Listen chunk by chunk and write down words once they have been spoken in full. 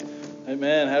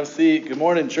Amen. Have a seat. Good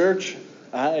morning, church.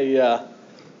 I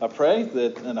pray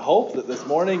that and hope that this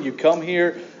morning you come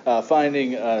here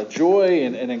finding joy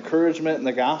and encouragement in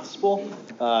the gospel.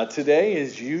 Today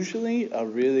is usually a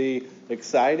really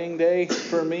exciting day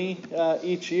for me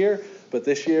each year, but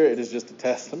this year it is just a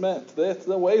testament that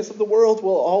the ways of the world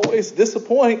will always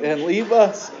disappoint and leave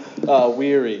us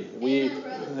weary. We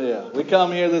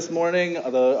come here this morning.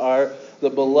 The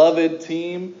beloved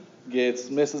team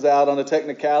misses out on a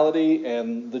technicality,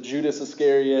 and the Judas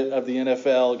Iscariot of the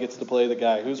NFL gets to play the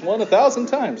guy who's won 1,000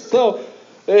 times. So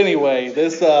anyway,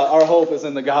 this our hope is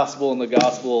in the gospel and the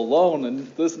gospel alone, and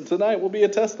this tonight will be a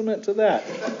testament to that.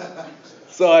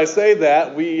 So I say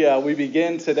that we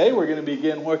begin today. We're going to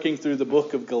begin working through the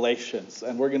book of Galatians,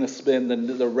 and we're going to spend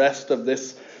the rest of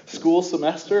this school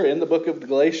semester in the book of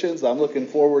Galatians. I'm looking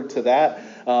forward to that.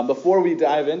 Before we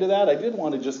dive into that, I did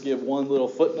want to just give one little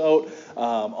footnote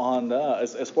on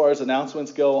as far as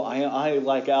announcements go. I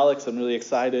like Alex, I'm really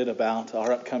excited about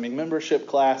our upcoming membership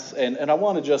class, and I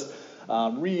want to just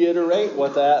reiterate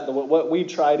what we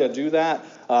try to do that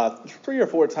 3 or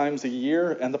 4 times a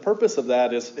year, and the purpose of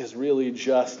that is really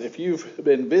just if you've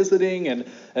been visiting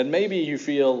and maybe you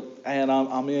feel, and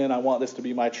I'm in, I want this to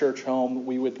be my church home,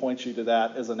 we would point you to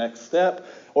that as a next step.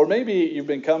 Or maybe you've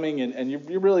been coming and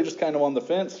you're really just kind of on the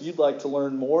fence, you'd like to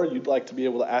learn more, you'd like to be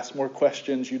able to ask more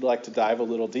questions, you'd like to dive a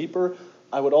little deeper.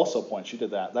 I would also point you to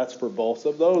that. That's for both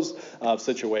of those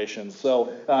situations.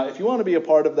 So if you want to be a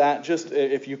part of that, just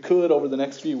if you could over the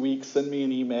next few weeks, send me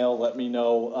an email. Let me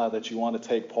know that you want to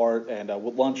take part, and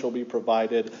lunch will be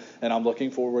provided, and I'm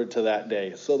looking forward to that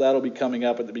day. So that'll be coming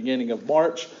up at the beginning of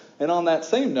March. And on that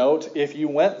same note, if you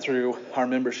went through our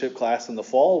membership class in the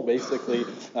fall, basically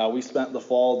we spent the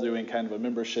fall doing kind of a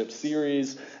membership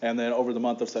series, and then over the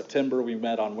month of September we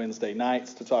met on Wednesday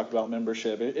nights to talk about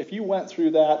membership. If you went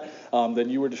through that,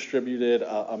 then you were distributed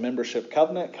a membership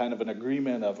covenant, kind of an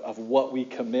agreement of what we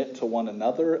commit to one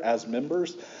another as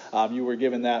members. You were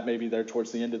given that maybe there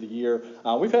towards the end of the year.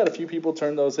 We've had a few people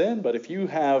turn those in, but if you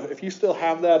still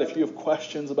have that, if you have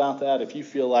questions about that, if you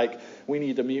feel like we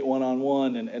need to meet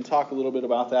one-on-one and talk a little bit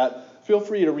about that, feel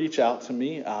free to reach out to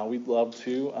me. We'd love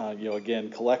to, again,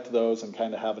 collect those and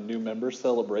kind of have a new member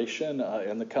celebration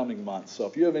in the coming months. So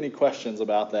if you have any questions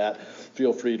about that,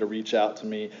 feel free to reach out to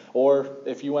me. Or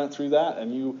if you went through that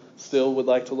and you still would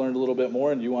like to learn a little bit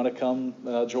more and you want to come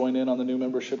join in on the new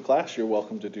membership class, you're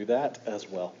welcome to do that as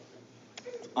well.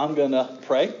 I'm going to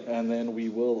pray, and then we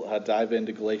will dive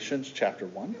into Galatians chapter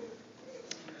 1.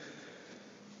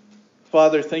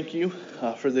 Father, thank you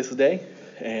for this day,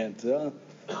 and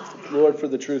Lord, for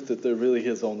the truth that there really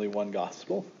is only one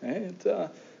gospel, and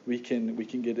we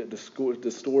can get it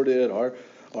distorted.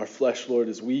 Our flesh, Lord,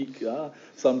 is weak.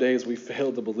 Some days we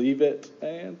fail to believe it,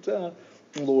 and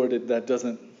Lord, that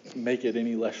doesn't make it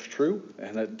any less true,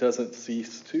 and that doesn't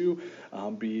cease to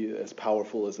be as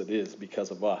powerful as it is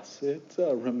because of us. It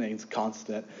remains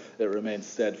constant. It remains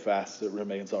steadfast. It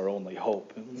remains our only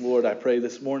hope. And Lord, I pray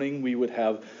this morning we would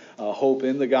have hope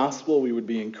in the gospel. We would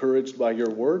be encouraged by your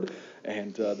word,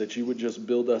 and that you would just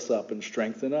build us up and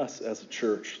strengthen us as a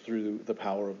church through the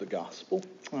power of the gospel.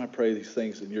 I pray these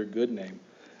things in your good name.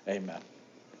 Amen.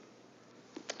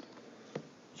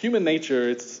 Human nature,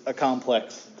 it's a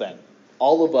complex thing.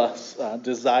 All of us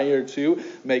desire to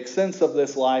make sense of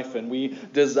this life, and we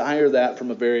desire that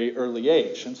from a very early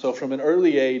age. And so from an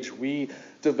early age, we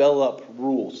develop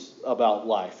rules about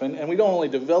life. And we don't only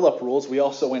develop rules, we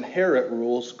also inherit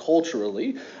rules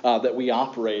culturally that we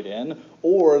operate in,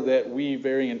 or that we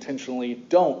very intentionally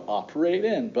don't operate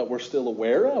in, but we're still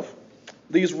aware of.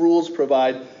 These rules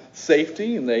provide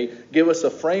safety, and they give us a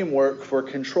framework for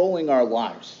controlling our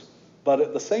lives. But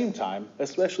at the same time,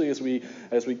 especially as we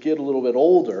get a little bit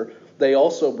older, they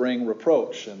also bring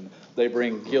reproach, and they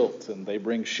bring guilt, and they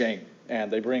bring shame,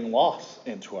 and they bring loss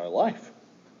into our life.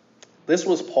 This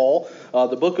was Paul.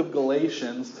 The book of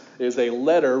Galatians is a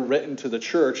letter written to the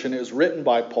church, and it was written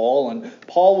by Paul. And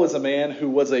Paul was a man who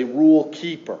was a rule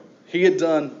keeper. He had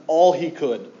done all he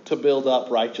could to build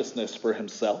up righteousness for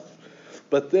himself.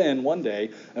 But then one day,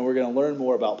 and we're going to learn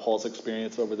more about Paul's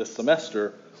experience over this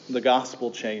semester, the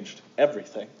gospel changed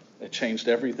everything. It changed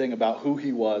everything about who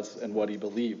he was and what he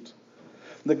believed.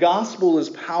 The gospel is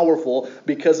powerful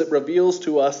because it reveals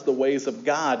to us the ways of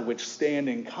God which stand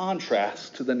in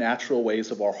contrast to the natural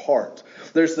ways of our heart.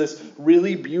 There's this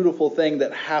really beautiful thing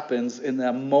that happens in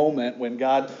that moment when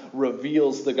God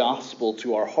reveals the gospel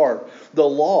to our heart. The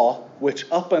law, which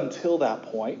up until that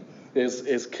point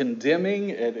is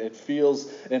condemning, it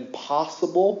feels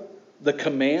impossible. The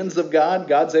commands of God,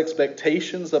 God's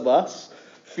expectations of us,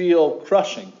 feel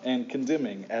crushing and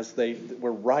condemning as they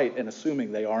were right in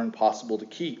assuming they are impossible to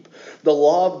keep. The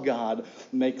law of God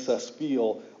makes us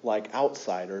feel like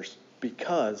outsiders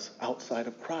because outside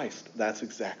of Christ, that's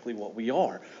exactly what we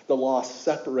are. The law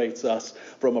separates us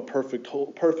from a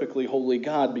perfectly holy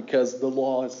God because the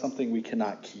law is something we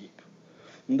cannot keep.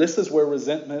 And this is where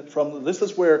this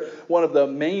is where one of the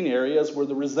main areas where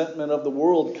the resentment of the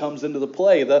world comes into the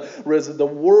play.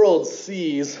 The world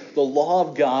sees the law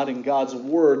of God and God's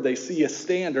word. They see a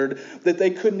standard that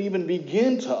they couldn't even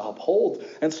begin to uphold.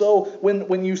 And so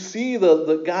when you see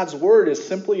the God's word is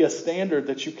simply a standard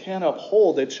that you can't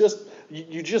uphold,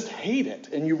 you just hate it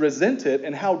and you resent it.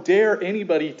 And how dare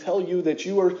anybody tell you that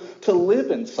you are to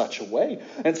live in such a way?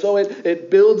 And so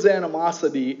it builds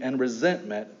animosity and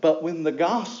resentment. But when the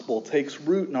gospel takes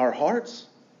root in our hearts,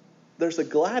 there's a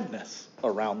gladness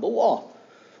around the law,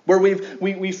 where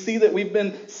we see that we've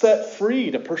been set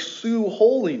free to pursue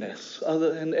holiness.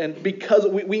 And because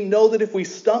we know that if we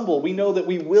stumble, we know that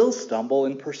we will stumble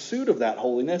in pursuit of that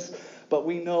holiness. But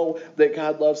we know that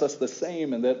God loves us the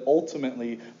same and that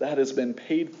ultimately that has been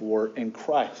paid for in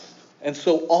Christ. And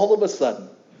so all of a sudden,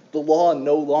 the law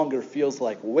no longer feels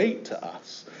like weight to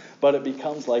us, but it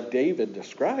becomes like David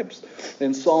describes.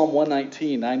 In Psalm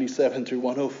 119, 97 through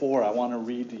 104, I want to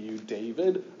read to you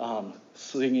David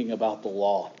singing about the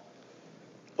law.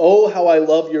 Oh, how I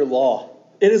love your law.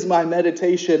 It is my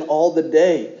meditation all the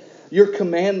day. Your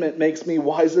commandment makes me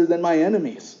wiser than my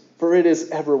enemies, for it is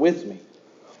ever with me.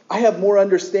 I have more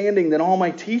understanding than all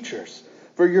my teachers,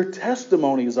 for your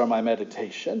testimonies are my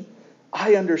meditation.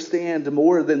 I understand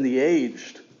more than the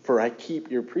aged, for I keep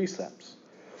your precepts.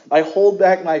 I hold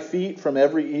back my feet from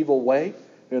every evil way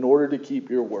in order to keep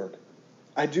your word.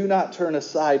 I do not turn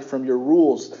aside from your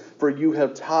rules, for you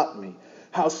have taught me.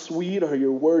 How sweet are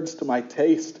your words to my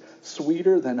taste,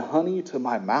 sweeter than honey to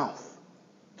my mouth.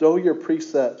 Through your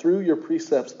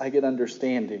precepts I get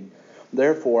understanding.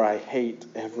 Therefore I hate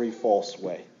every false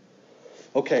way.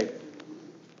 Okay,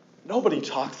 nobody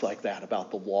talks like that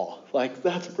about the law. Like,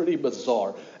 that's pretty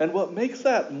bizarre. And what makes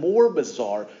that more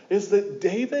bizarre is that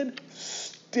David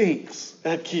stinks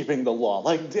at keeping the law.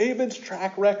 Like, David's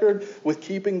track record with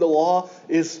keeping the law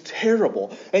is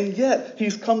terrible. And yet,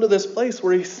 he's come to this place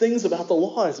where he sings about the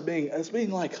law as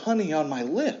being like honey on my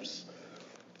lips.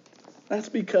 That's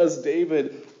because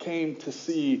David came to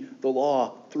see the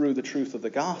law through the truth of the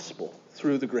gospel,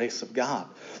 through the grace of God.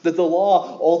 That the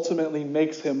law ultimately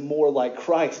makes him more like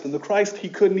Christ. And the Christ he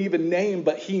couldn't even name,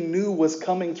 but he knew was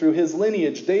coming through his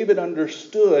lineage. David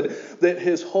understood that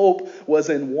his hope was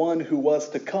in one who was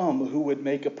to come, who would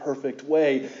make a perfect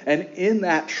way. And in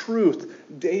that truth,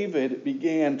 David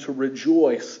began to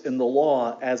rejoice in the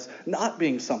law as not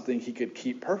being something he could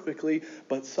keep perfectly,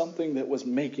 but something that was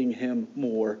making him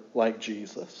more like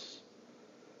Jesus.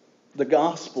 The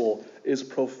gospel is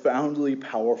profoundly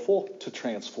powerful to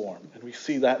transform. And we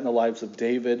see that in the lives of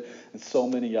David and so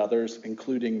many others,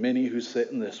 including many who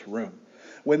sit in this room.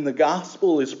 When the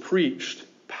gospel is preached,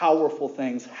 powerful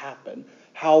things happen.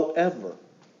 However,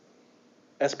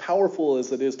 as powerful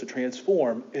as it is to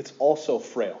transform, it's also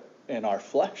frail in our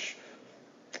flesh.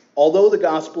 Although the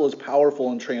gospel is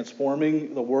powerful in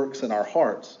transforming the works in our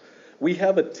hearts, we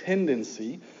have a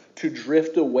tendency to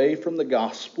drift away from the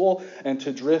gospel and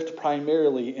to drift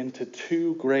primarily into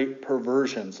two great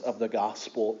perversions of the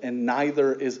gospel, and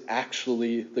neither is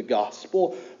actually the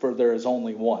gospel, for there is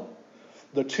only one.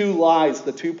 The two lies,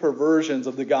 the two perversions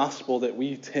of the gospel that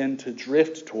we tend to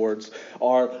drift towards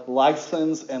are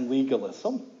license and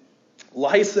legalism.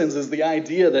 License is the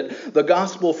idea that the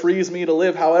gospel frees me to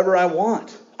live however I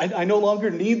want. I no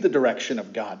longer need the direction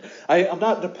of God. I'm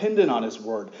not dependent on his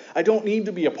word. I don't need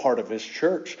to be a part of his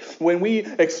church. When we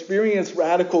experience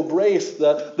radical grace,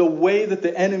 the way that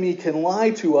the enemy can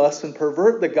lie to us and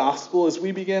pervert the gospel is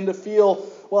we begin to feel,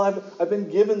 well, I've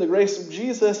been given the grace of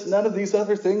Jesus. None of these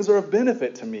other things are of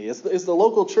benefit to me. Is the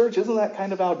local church, isn't that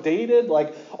kind of outdated?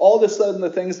 Like, all of a sudden the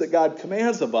things that God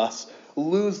commands of us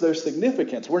lose their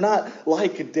significance. We're not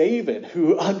like David,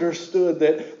 who understood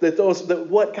that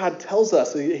what God tells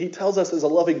us, he tells us as a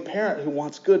loving parent who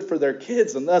wants good for their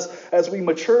kids. And thus, as we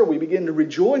mature, we begin to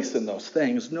rejoice in those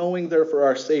things, knowing they're for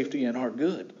our safety and our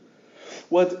good.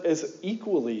 What is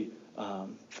equally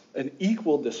an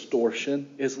equal distortion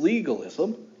is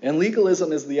legalism. And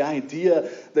legalism is the idea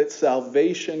that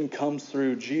salvation comes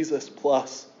through Jesus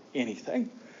plus anything.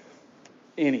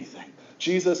 Anything.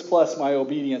 Jesus plus my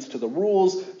obedience to the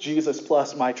rules, Jesus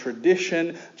plus my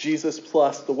tradition, Jesus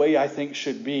plus the way I think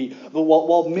should be.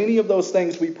 While many of those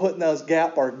things we put in those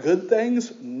gap are good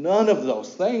things, none of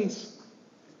those things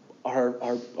are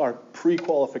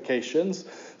pre-qualifications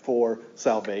for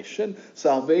salvation.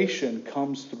 Salvation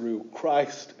comes through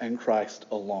Christ and Christ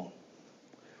alone.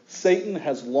 Satan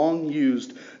has long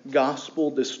used gospel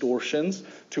distortions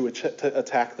to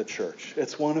attack the church.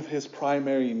 It's one of his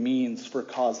primary means for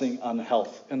causing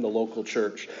unhealth in the local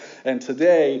church. And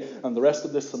today, and the rest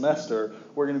of this semester,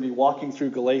 we're going to be walking through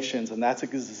Galatians, and that's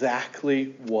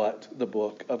exactly what the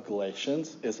book of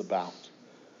Galatians is about.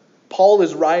 Paul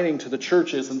is writing to the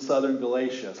churches in southern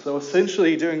Galatia. So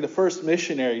essentially, during the first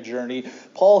missionary journey,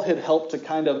 Paul had helped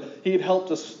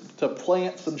us to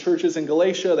plant some churches in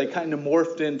Galatia. They kind of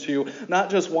morphed into not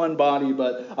just one body,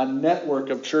 but a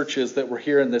network of churches that were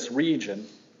here in this region.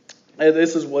 And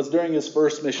this was during his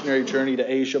first missionary journey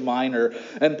to Asia Minor.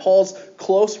 And Paul's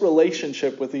close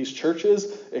relationship with these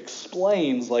churches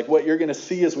explains, like what you're going to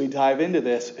see as we dive into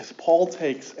this, is Paul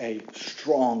takes a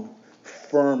strong,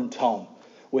 firm tone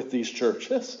with these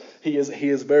churches. He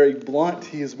is very blunt.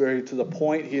 He is very to the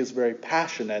point. He is very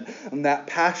passionate. And that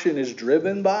passion is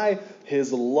driven by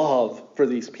his love for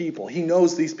these people. He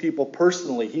knows these people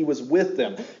personally. He was with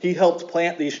them. He helped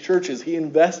plant these churches. He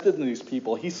invested in these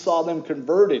people. He saw them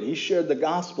converted. He shared the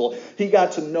gospel. He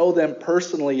got to know them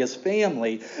personally as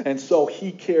family. And so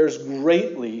he cares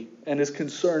greatly and is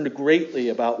concerned greatly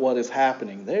about what is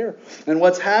happening there. And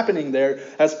what's happening there,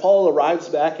 as Paul arrives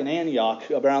back in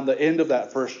Antioch around the end of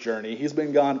that first journey, he's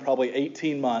been gone probably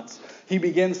 18 months, he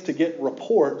begins to get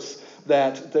reports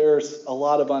that there's a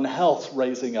lot of unhealth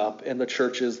raising up in the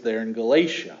churches there in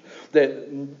Galatia.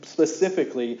 That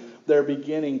specifically, they're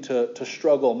beginning to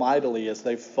struggle mightily as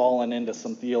they've fallen into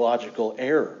some theological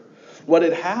error. What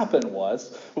had happened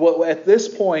was, at this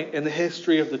point in the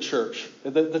history of the church,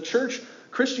 the church,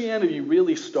 Christianity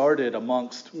really started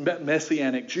amongst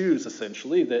Messianic Jews,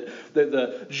 essentially, that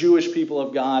the Jewish people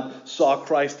of God saw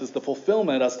Christ as the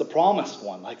fulfillment, as the promised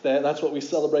one. Like that's what we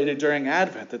celebrated during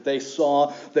Advent, that they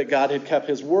saw that God had kept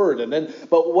his word.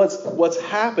 But what's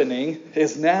happening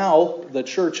is now the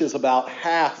church is about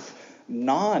half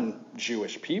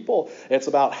non-Jewish people. It's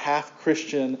about half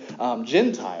Christian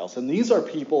Gentiles. And these are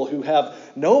people who have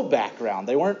no background.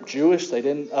 They weren't Jewish. They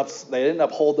didn't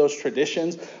uphold those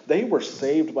traditions. They were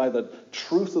saved by the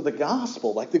truth of the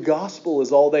gospel. Like the gospel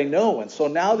is all they know. And so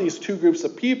now these two groups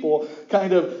of people,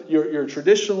 kind of your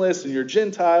traditionalists and your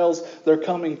Gentiles, they're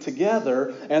coming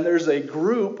together. And there's a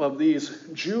group of these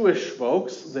Jewish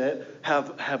folks that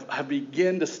have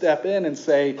begun to step in and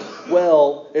say,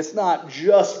 well, it's not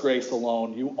just grace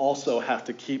alone. You also have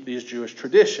to keep these Jewish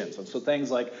traditions. And so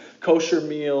things like kosher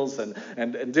meals and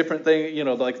different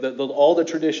things, like all the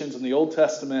traditions in the Old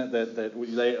Testament that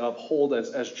they uphold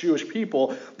as Jewish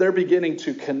people, they're beginning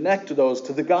to connect those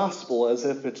to the gospel as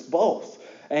if it's both.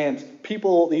 And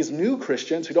people, these new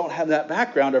Christians who don't have that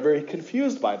background, are very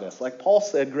confused by this. Like Paul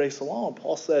said, grace alone.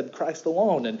 Paul said Christ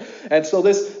alone. And so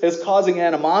this is causing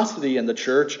animosity in the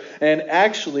church. And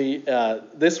actually,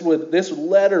 this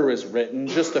letter is written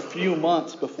just a few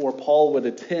months before Paul would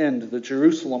attend the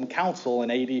Jerusalem Council in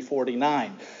AD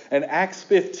 49. And Acts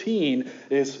 15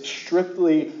 is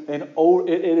strictly,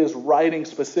 it is writing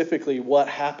specifically what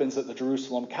happens at the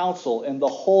Jerusalem Council. And the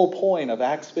whole point of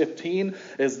Acts 15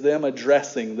 is them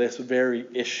addressing this very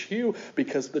issue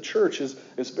because the church is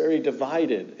very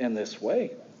divided in this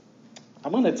way.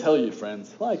 I'm going to tell you,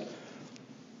 friends, like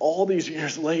all these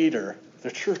years later,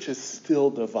 the church is still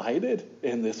divided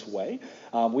in this way.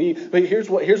 But here's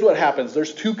what happens.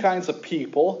 There's two kinds of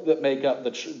people that make up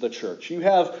the church. You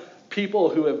have people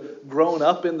who have grown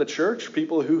up in the church,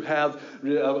 people who have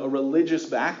a religious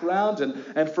background.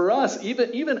 And for us,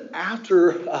 even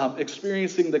after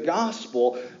experiencing the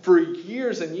gospel, for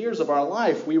years and years of our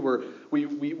life,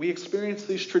 we experienced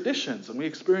these traditions and we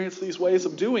experienced these ways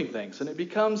of doing things. And it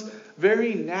becomes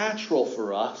very natural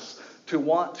for us to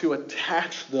want to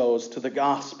attach those to the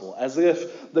gospel, as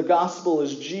if the gospel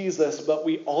is Jesus, but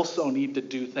we also need to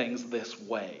do things this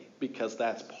way, because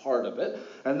that's part of it.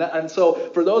 And so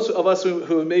for those of us who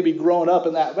have maybe grown up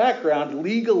in that background,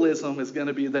 legalism is going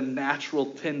to be the natural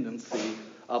tendency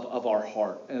of our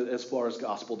heart as far as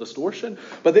gospel distortion.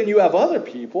 But then you have other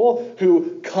people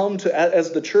who come to,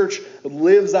 as the church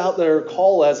lives out their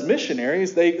call as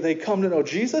missionaries, they come to know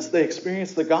Jesus, they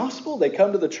experience the gospel, they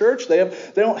come to the church, they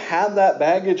don't have that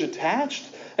baggage attached.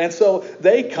 And so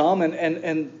they come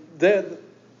and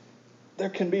there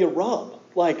can be a rub.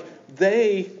 Like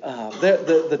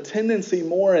the tendency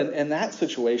more in that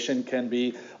situation can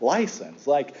be license.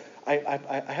 Like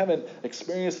I haven't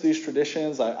experienced these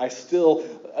traditions. I still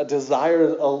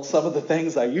desire some of the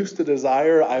things I used to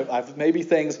desire. I've maybe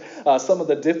things, some of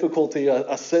the difficulty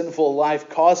a sinful life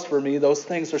caused for me, those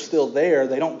things are still there.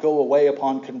 They don't go away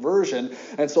upon conversion.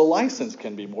 And so license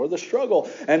can be more the struggle.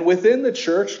 And within the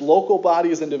church, local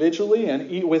bodies individually,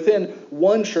 and within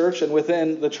one church and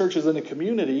within the churches in the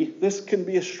community, this can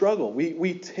be a struggle. We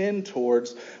can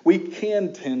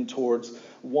tend towards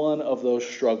one of those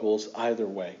struggles either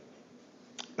way.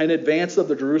 In advance of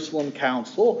the Jerusalem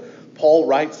Council, Paul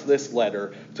writes this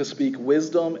letter to speak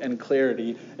wisdom and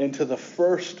clarity into the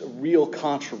first real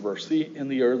controversy in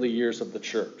the early years of the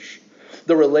church.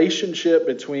 The relationship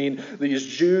between these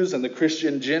Jews and the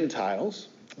Christian Gentiles.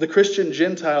 The Christian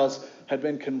Gentiles had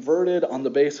been converted on the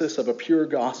basis of a pure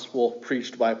gospel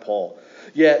preached by Paul.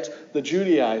 Yet the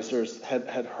Judaizers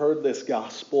had heard this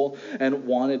gospel and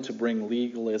wanted to bring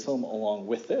legalism along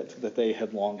with it that they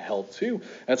had long held to.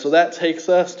 And so that takes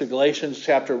us to Galatians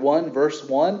chapter 1, verse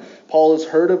 1. Paul has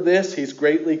heard of this. He's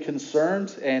greatly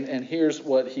concerned. And here's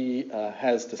what he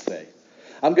has to say.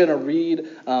 I'm going to read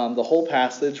the whole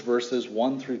passage, verses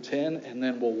 1 through 10, and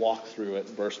then we'll walk through it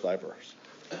verse by verse.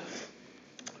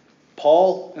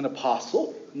 Paul, an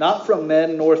apostle, not from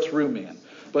men nor through man,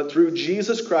 but through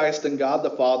Jesus Christ and God the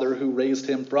Father who raised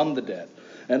him from the dead,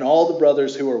 and all the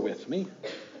brothers who are with me,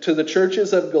 to the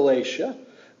churches of Galatia,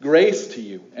 grace to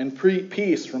you and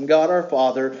peace from God our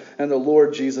Father and the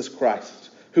Lord Jesus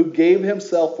Christ, who gave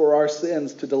himself for our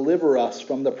sins to deliver us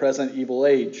from the present evil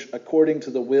age, according to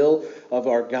the will of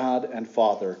our God and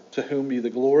Father, to whom be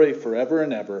the glory forever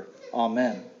and ever.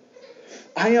 Amen.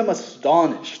 I am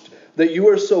astonished that you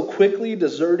are so quickly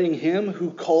deserting him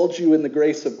who called you in the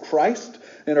grace of Christ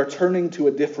and are turning to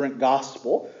a different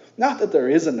gospel. Not that there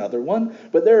is another one,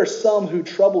 but there are some who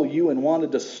trouble you and want to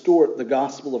distort the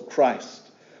gospel of Christ.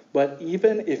 But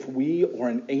even if we or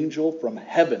an angel from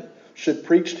heaven should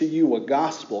preach to you a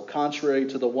gospel contrary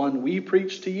to the one we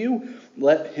preach to you,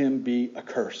 let him be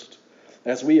accursed.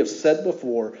 As we have said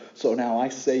before, so now I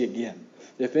say again,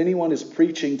 if anyone is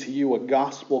preaching to you a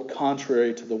gospel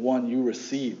contrary to the one you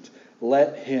received,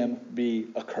 let him be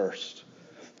accursed.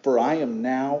 For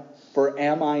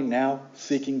am I now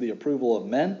seeking the approval of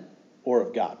men or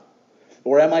of God?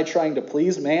 Or am I trying to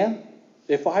please man?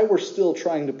 If I were still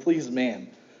trying to please man,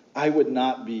 I would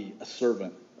not be a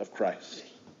servant of Christ.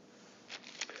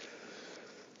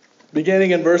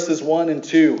 Beginning in verses 1 and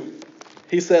 2,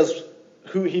 he says,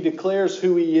 he declares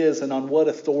who he is and on what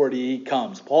authority he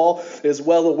comes. Paul is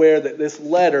well aware that this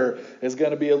letter is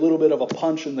going to be a little bit of a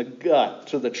punch in the gut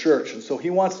to the church. And so he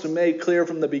wants to make clear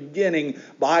from the beginning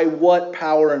by what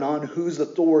power and on whose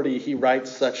authority he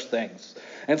writes such things.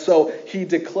 And so he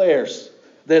declares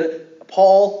that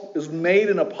Paul is made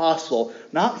an apostle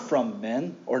not from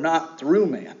men or not through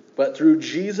man, but through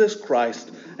Jesus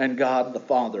Christ and God the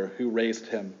Father who raised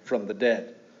him from the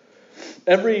dead.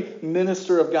 Every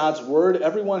minister of God's word,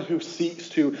 everyone who seeks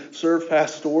to serve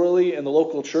pastorally in the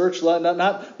local church, not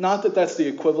that that's the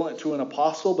equivalent to an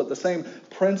apostle, but the same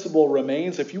principle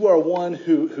remains. If you are one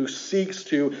who seeks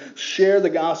to share the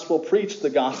gospel, preach the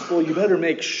gospel, you better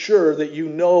make sure that you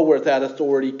know where that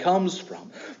authority comes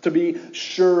from, to be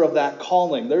sure of that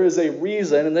calling. There is a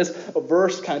reason, and this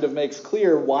verse kind of makes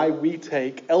clear why we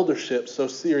take eldership so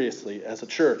seriously as a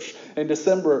church. In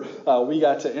December, we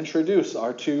got to introduce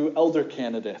our two elder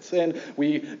candidates, and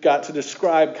we got to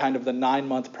describe kind of the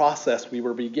 9-month process we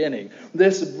were beginning.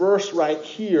 This verse right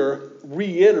here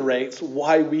reiterates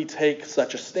why we take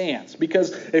such a stance. Because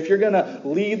if you're going to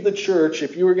lead the church,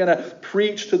 if you are going to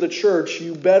preach to the church,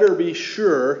 you better be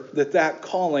sure that that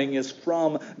calling is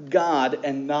from God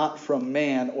and not from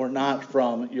man or not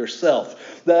from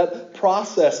yourself. That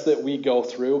process that we go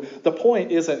through, the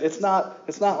point isn't, it's not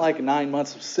like 9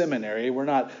 months of seminary. We're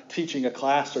not teaching a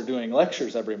class or doing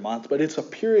lectures every month, but it's a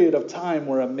period of time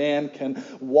where a man can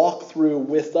walk through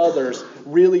with others,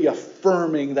 really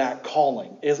affirming that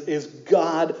calling. Is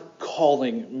God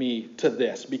calling me to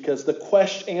this? Because the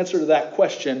answer to that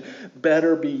question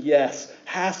better be yes,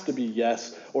 has to be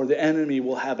yes, or the enemy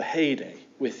will have a heyday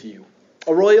with you.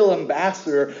 A royal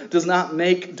ambassador does not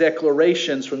make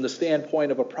declarations from the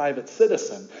standpoint of a private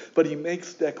citizen, but he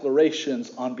makes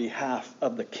declarations on behalf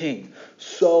of the king.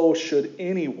 So should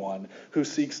anyone who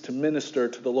seeks to minister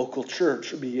to the local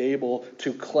church be able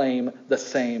to claim the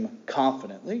same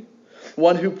confidently.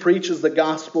 One who preaches the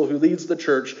gospel, who leads the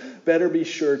church, better be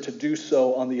sure to do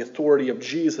so on the authority of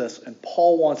Jesus. And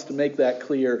Paul wants to make that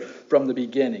clear from the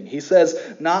beginning. He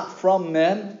says, not from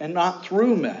men and not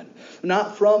through men.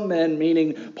 Not from men,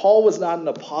 meaning Paul was not an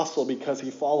apostle because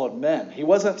he followed men. He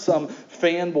wasn't some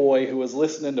fanboy who was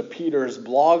listening to Peter's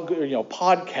blog,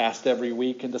 podcast every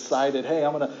week and decided, hey,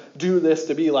 I'm going to do this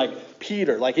to be like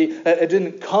Peter. It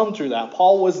didn't come through that.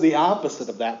 Paul was the opposite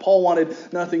of that. Paul wanted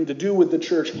nothing to do with the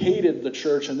church, hated the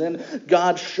church, and then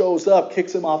God shows up,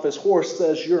 kicks him off his horse,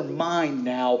 says, you're mine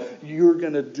now. You're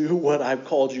going to do what I've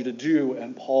called you to do.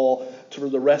 And Paul, for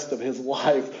the rest of his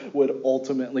life, would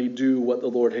ultimately do what the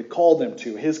Lord had called him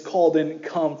to. His call didn't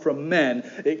come from men.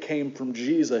 It came from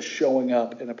Jesus showing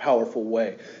up in a powerful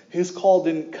way. His call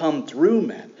didn't come through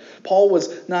men. Paul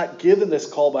was not given this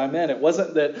call by men. It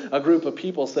wasn't that a group of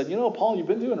people said, Paul, you've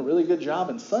been doing a really good job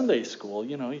in Sunday school.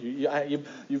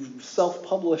 You've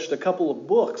self-published a couple of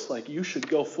books. You should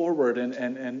go forward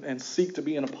and seek to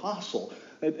be an apostle.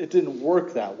 It didn't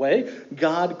work that way.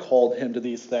 God called him to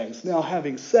these things. Now,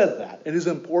 having said that, it is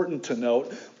important to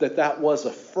note that that was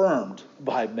affirmed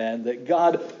by men, that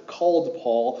God called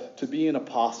Paul to be an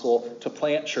apostle, to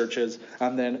plant churches,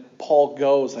 and then Paul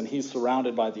goes and he's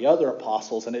surrounded by the other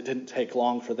apostles, and it didn't take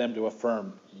long for them to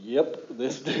affirm, yep,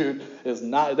 this dude is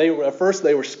not. At first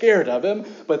they were scared of him,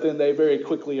 but then they very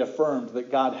quickly affirmed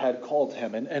that God had called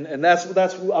him. And that's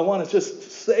I want to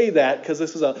just say that because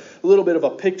this is a little bit of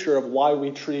a picture of why we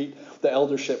treat the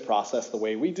eldership process the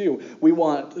way we do. We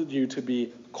want you to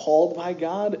be called by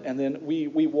God, and then we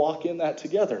walk in that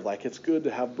together. It's good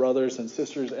to have brothers and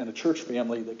sisters and a church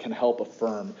family that can help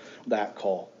affirm that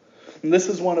call. And this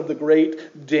is one of the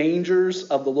great dangers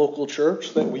of the local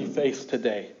church that we face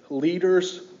today.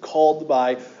 Leaders called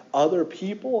by other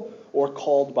people or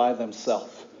called by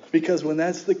themselves. Because when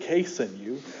that's the case in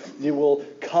you, there will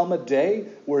come a day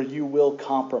where you will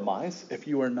compromise if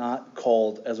you are not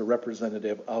called as a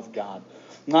representative of God.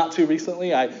 Not too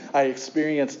recently, I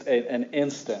experienced an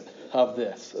instant of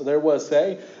this. There was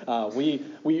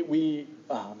we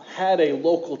had a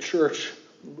local church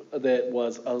that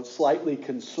was slightly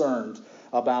concerned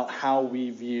about how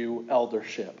we view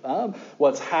eldership.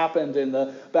 What's happened in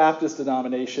the Baptist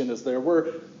denomination is there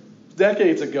were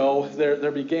decades ago,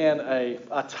 there began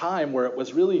a time where it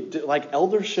was really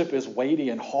eldership is weighty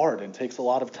and hard and takes a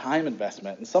lot of time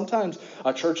investment. And sometimes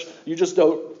a church,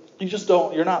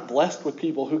 you're not blessed with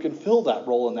people who can fill that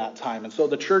role in that time. And so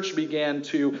the church began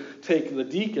to take the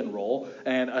deacon role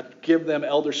and give them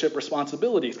eldership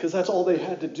responsibilities because that's all they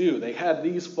had to do. They had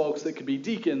these folks that could be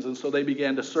deacons, and so they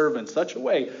began to serve in such a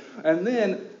way. And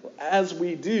then, as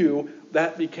we do,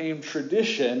 that became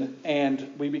tradition,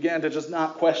 and we began to just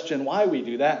not question why we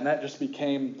do that, and that just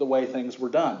became the way things were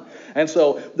done. And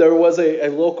so there was a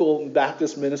local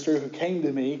Baptist minister who came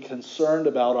to me concerned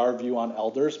about our view on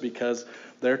elders because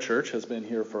their church has been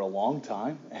here for a long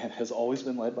time and has always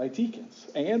been led by deacons.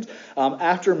 And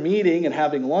after meeting and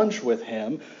having lunch with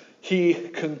him, he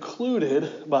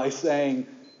concluded by saying,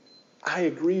 I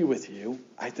agree with you.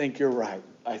 I think you're right.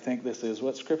 I think this is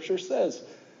what Scripture says.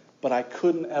 But I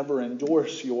couldn't ever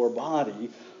endorse your body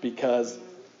because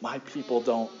my people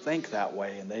don't think that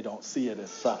way and they don't see it as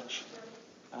such.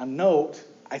 Note,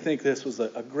 I think this was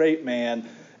a great man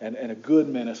and a good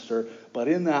minister, but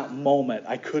in that moment,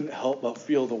 I couldn't help but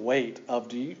feel the weight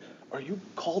of, are you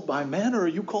called by men or are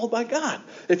you called by God?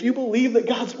 If you believe that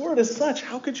God's word is such,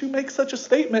 how could you make such a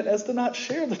statement as to not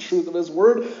share the truth of his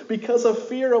word because of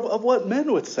fear of what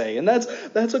men would say? And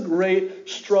that's a great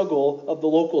struggle of the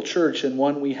local church and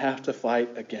one we have to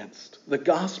fight against. The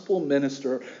gospel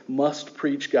minister must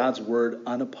preach God's word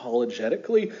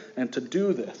unapologetically, and to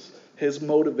do this, his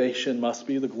motivation must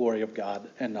be the glory of God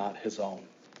and not his own.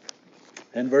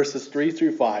 In verses 3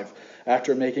 through 5,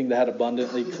 after making that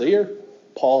abundantly clear,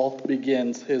 Paul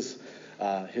begins his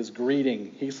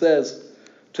greeting. He says,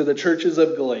 to the churches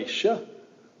of Galatia,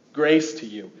 grace to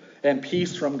you and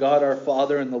peace from God our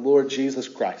Father and the Lord Jesus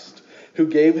Christ, who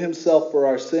gave himself for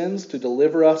our sins to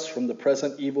deliver us from the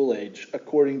present evil age,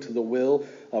 according to the will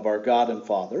of our God and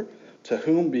Father, to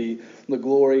whom be the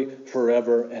glory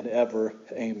forever and ever.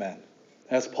 Amen.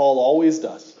 As Paul always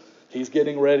does, he's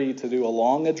getting ready to do a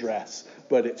long address,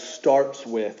 but it starts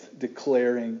with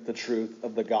declaring the truth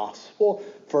of the gospel.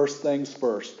 First things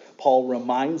first, Paul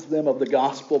reminds them of the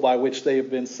gospel by which they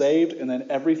have been saved, and then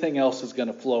everything else is going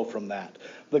to flow from that.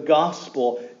 The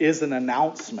gospel is an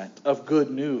announcement of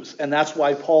good news. And that's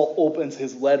why Paul opens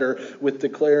his letter with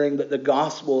declaring that the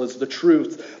gospel is the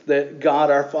truth, that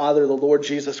God our Father, the Lord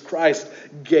Jesus Christ,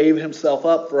 gave himself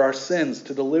up for our sins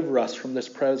to deliver us from this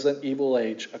present evil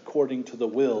age according to the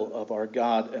will of our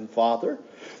God and Father.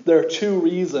 There are two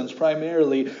reasons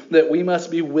primarily that we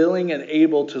must be willing and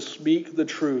able to speak the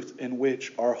truth in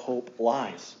which our hope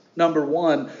lies. Number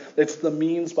one, it's the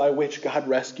means by which God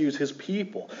rescues his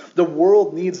people. The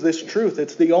world needs this truth.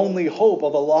 It's the only hope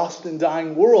of a lost and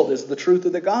dying world is the truth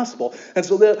of the gospel. And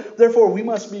so therefore we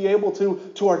must be able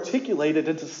to articulate it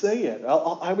and to say it.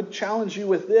 I would challenge you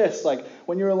with this. Like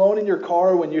when you're alone in your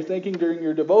car, when you're thinking during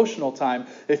your devotional time,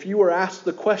 if you were asked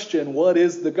the question, what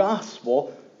is the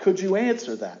gospel? Could you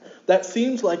answer that? That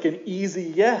seems like an easy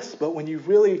yes, but when you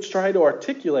really try to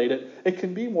articulate it, it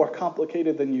can be more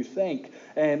complicated than you think.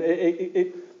 And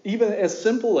it even as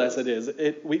simple as it is,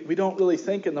 we don't really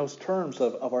think in those terms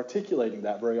of articulating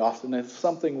that very often. It's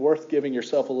something worth giving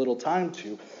yourself a little time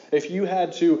to. If you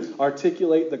had to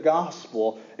articulate the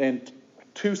gospel in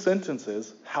 2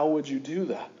 sentences, how would you do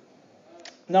that?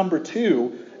 Number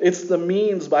two, it's the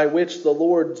means by which the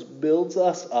Lord builds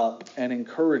us up and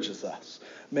encourages us,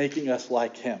 making us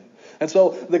like him. And so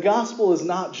the gospel is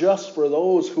not just for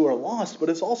those who are lost, but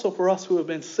it's also for us who have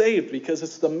been saved, because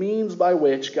it's the means by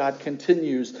which God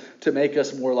continues to make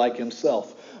us more like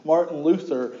himself. Martin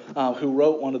Luther, who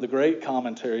wrote one of the great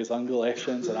commentaries on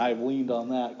Galatians, and I've leaned on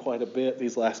that quite a bit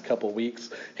these last couple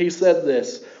weeks, he said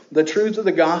this: "The truth of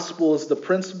the gospel is the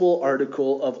principal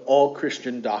article of all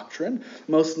Christian doctrine.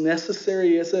 Most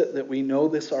necessary is it that we know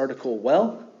this article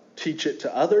well, teach it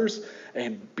to others,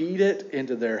 and beat it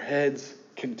into their heads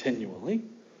continually."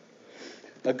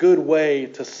 A good way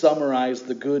to summarize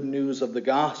the good news of the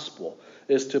gospel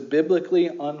is to biblically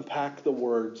unpack the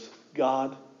words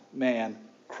God, man,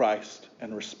 Christ,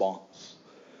 and response.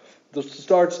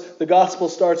 The gospel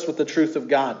starts with the truth of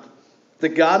God. That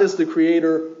God is the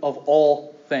creator of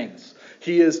all things.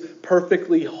 He is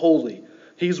perfectly holy.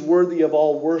 He's worthy of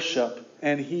all worship,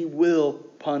 and he will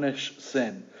punish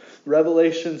sin.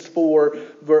 Revelation 4,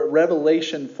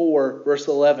 verse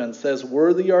 11 says,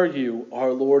 "Worthy are you,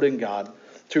 our Lord and God,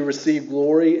 to receive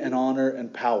glory and honor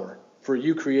and power. For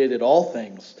you created all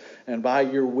things, and by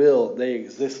your will they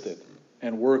existed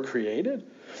and were created."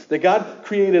 That God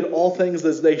created all things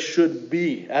as they should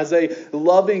be. As a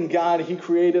loving God, he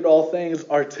created all things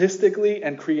artistically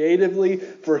and creatively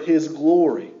for his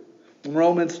glory.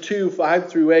 Romans 2,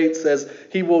 5-8 says,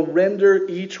 "He will render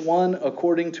each one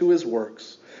according to his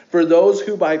works. For those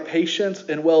who by patience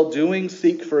and well-doing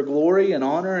seek for glory and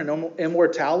honor and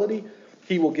immortality,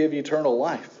 he will give eternal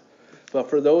life. But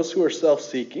for those who are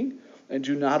self-seeking and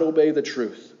do not obey the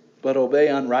truth, but obey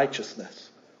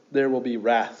unrighteousness, there will be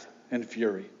wrath and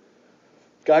fury."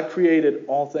 God created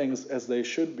all things as they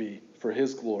should be for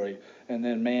his glory, and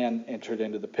then man entered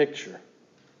into the picture.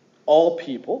 All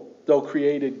people, though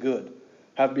created good,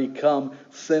 have become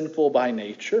sinful by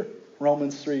nature.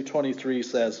 Romans 3:23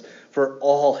 says, "For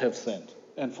all have sinned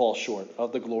and fall short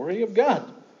of the glory of God."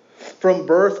 From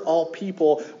birth, all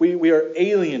people, we are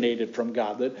alienated from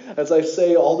God. That, as I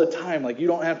say all the time, like you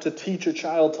don't have to teach a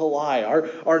child to lie.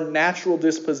 Our natural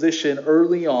disposition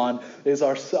early on is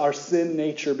our sin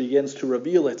nature begins to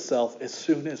reveal itself as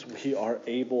soon as we are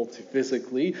able to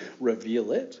physically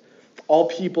reveal it. All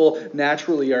people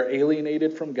naturally are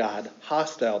alienated from God,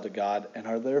 hostile to God, and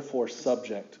are therefore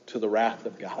subject to the wrath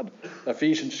of God.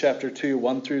 Ephesians chapter 2,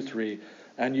 1-3.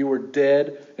 "And you were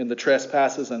dead in the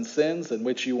trespasses and sins in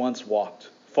which you once walked,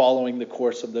 following the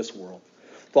course of this world,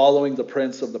 following the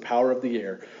prince of the power of the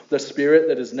air, the spirit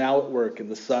that is now at work in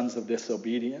the sons of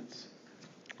disobedience,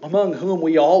 among whom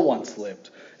we all once lived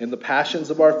in the passions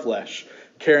of our flesh,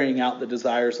 carrying out the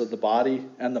desires of the body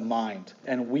and the mind.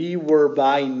 And we were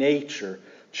by nature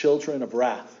children of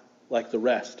wrath, like the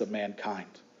rest of mankind."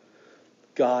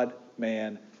 God,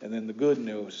 man, and then the good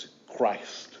news,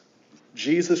 Christ.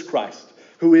 Jesus Christ,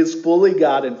 who is fully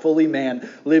God and fully man,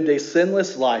 lived a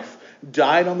sinless life,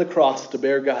 died on the cross to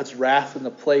bear God's wrath in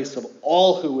the place of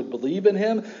all who would believe in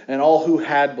him and all who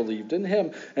had believed in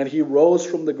him. And he rose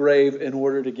from the grave in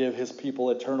order to give his people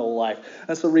eternal life.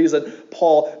 That's the reason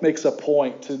Paul makes a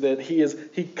point to that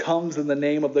he comes in the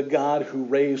name of the God who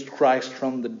raised Christ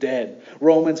from the dead.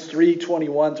 Romans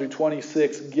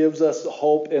 3:21-26 gives us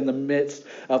hope in the midst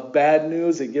of bad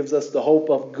news. It gives us the hope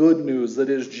of good news,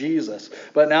 that is Jesus.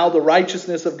 "But now the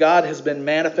righteousness of God has been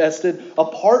manifested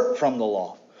apart from the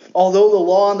law. Although the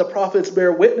law and the prophets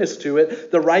bear witness to it,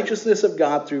 the righteousness of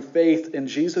God through faith in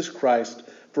Jesus Christ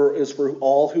is for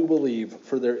all who believe,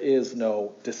 for there is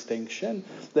no distinction.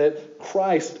 That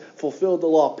Christ fulfilled the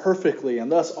law perfectly,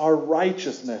 and thus our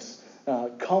righteousness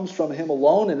comes from him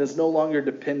alone and is no longer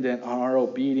dependent on our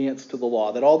obedience to the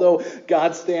law. That although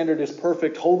God's standard is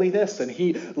perfect holiness and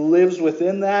he lives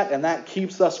within that and that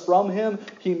keeps us from him,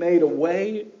 he made a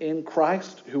way in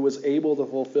Christ who was able to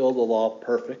fulfill the law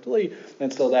perfectly.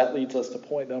 And so that leads us to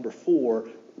point number 4,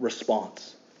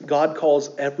 response. God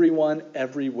calls everyone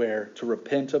everywhere to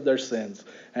repent of their sins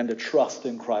and to trust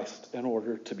in Christ in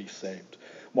order to be saved.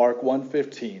 Mark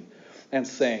 1:15, and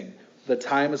saying, the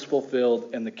time is fulfilled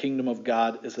and the kingdom of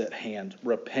God is at hand.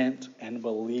 Repent and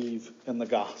believe in the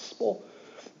gospel.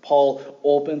 Paul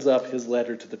opens up his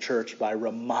letter to the church by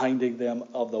reminding them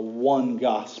of the one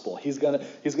gospel. He's going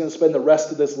to spend the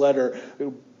rest of this letter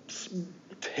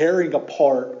tearing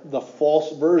apart the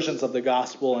false versions of the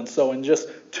gospel. And so in just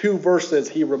 2 verses,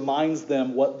 he reminds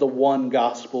them what the one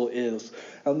gospel is.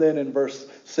 And then in verse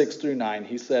 6 through 9,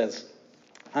 he says,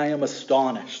 I am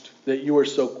astonished that you are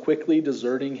so quickly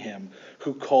deserting him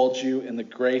who called you in the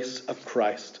grace of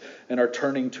Christ and are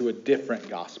turning to a different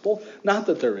gospel. Not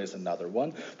that there is another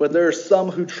one, but there are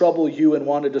some who trouble you and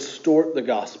want to distort the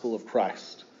gospel of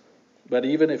Christ. But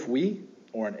even if we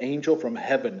or an angel from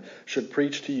heaven should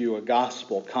preach to you a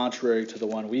gospel contrary to the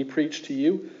one we preach to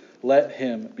you, let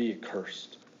him be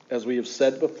accursed. As we have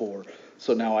said before,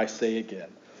 so now I say again,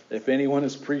 if anyone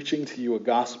is preaching to you a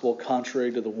gospel contrary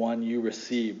to the one you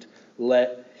received,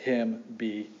 let him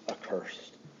be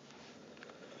accursed.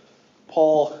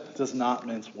 Paul does not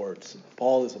mince words.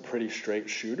 Paul is a pretty straight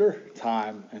shooter,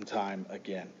 time and time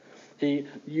again. He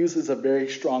uses a very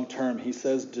strong term. He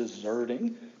says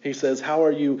deserting. He says, how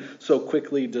are you so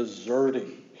quickly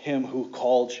deserting him who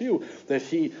called you? That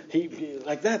he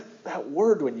like that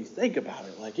word, when you think about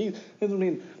it, like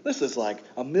this is like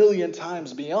a million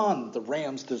times beyond the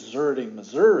Rams deserting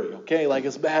Missouri, okay? Like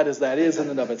as bad as that is in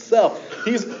and of itself.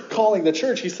 He's calling the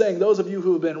church. He's saying, those of you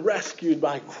who have been rescued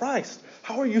by Christ,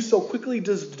 how are you so quickly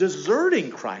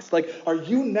deserting Christ? Like, are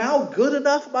you now good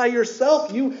enough by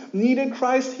yourself? You needed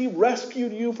Christ. He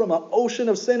rescued you from an ocean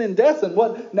of sin and death. And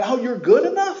what, now you're good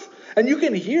enough? And you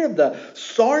can hear the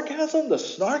sarcasm, the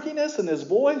snarkiness in his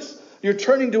voice. You're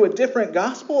turning to a different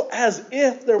gospel as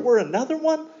if there were another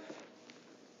one.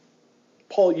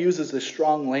 Paul uses this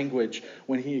strong language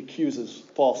when he accuses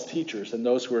false teachers and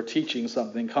those who are teaching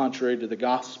something contrary to the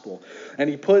gospel. And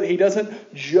he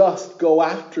doesn't just go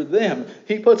after them.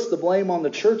 He puts the blame on the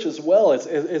church as well. As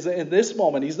in this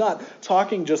moment, he's not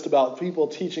talking just about people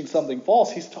teaching something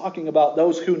false. He's talking about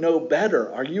those who know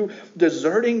better. Are you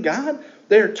deserting God?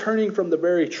 They're turning from the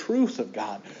very truth of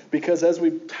God. Because as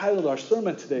we've titled our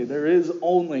sermon today, there is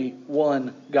only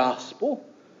one gospel.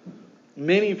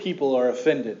 Many people are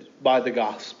offended by the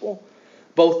gospel,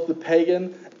 both the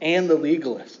pagan and the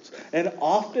legalists. And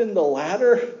often the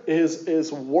latter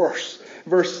is worse.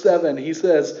 Verse 7, he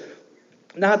says,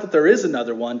 not that there is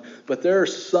another one, but there are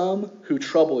some who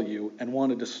trouble you and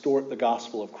want to distort the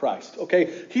gospel of Christ.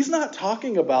 Okay, he's not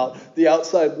talking about the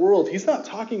outside world. He's not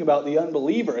talking about the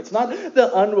unbeliever. It's not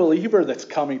the unbeliever that's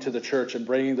coming to the church and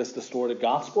bringing this distorted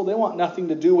gospel. They want nothing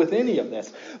to do with any of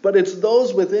this. But it's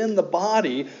those within the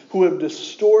body who have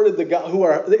distorted the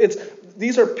gospel,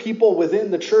 these are people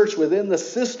within the church, within the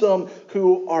system,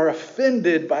 who are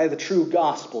offended by the true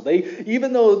gospel.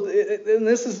 Even though, and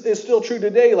this is still true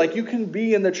today, like you can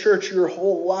be in the church your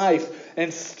whole life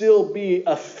and still be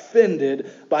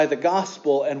offended by the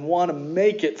gospel and want to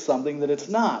make it something that it's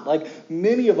not. Like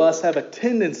many of us have a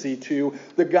tendency to,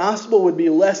 the gospel would be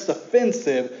less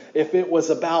offensive if it was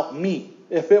about me.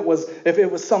 If it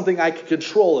was something I could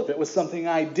control, if it was something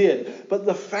I did. But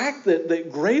the fact that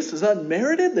grace is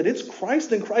unmerited, that it's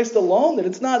Christ and Christ alone, that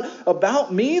it's not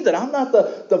about me, that I'm not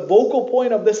the vocal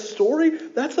point of this story,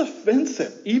 that's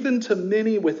offensive, even to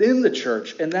many within the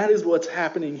church. And that is what's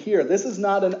happening here. This is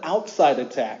not an outside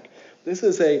attack. This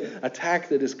is an attack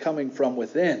that is coming from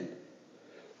within.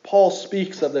 Paul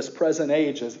speaks of this present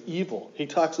age as evil. He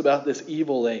talks about this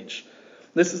evil age.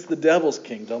 This is the devil's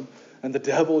kingdom. And the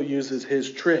devil uses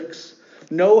his tricks.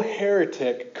 No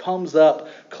heretic comes up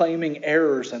claiming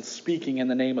errors and speaking in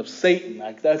the name of Satan.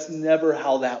 Like that's never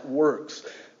how that works.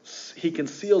 He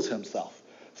conceals himself.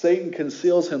 Satan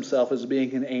conceals himself as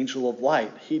being an angel of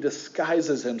light. He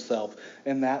disguises himself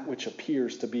in that which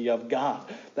appears to be of God.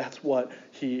 That's what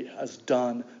he has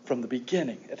done from the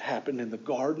beginning. It happened in the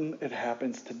garden. It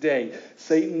happens today.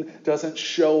 Satan doesn't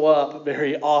show up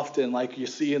very often like you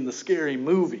see in the scary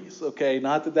movies. Okay,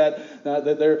 not that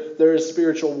there is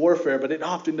spiritual warfare, but it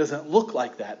often doesn't look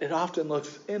like that. It often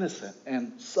looks innocent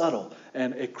and subtle,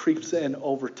 and it creeps in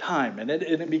over time. And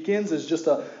it begins as just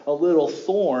a little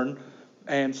thorn.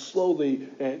 And slowly,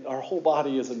 our whole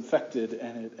body is infected,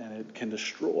 and it can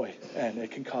destroy, and it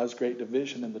can cause great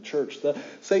division in the church.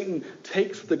 Satan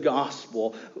takes the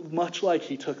gospel, much like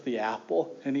he took the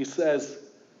apple, and he says,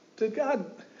 did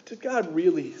God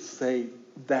really say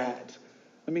that?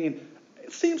 I mean,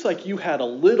 it seems like you had a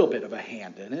little bit of a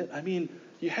hand in it. I mean,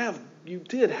 you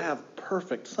did have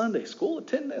perfect Sunday school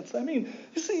attendance. I mean,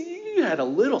 you see, you had a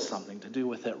little something to do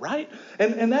with it, right?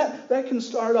 And that can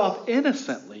start off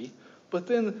innocently, but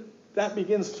then that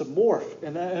begins to morph,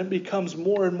 and it becomes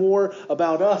more and more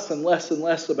about us and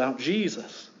less about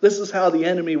Jesus. This is how the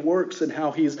enemy works and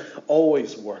how he's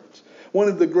always worked. One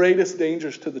of the greatest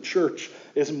dangers to the church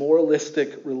is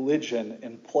moralistic religion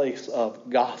in place of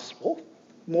gospel.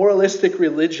 Moralistic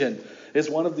religion is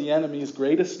one of the enemy's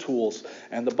greatest tools,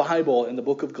 and the Bible in the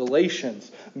book of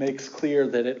Galatians makes clear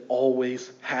that it always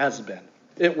has been.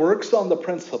 It works on the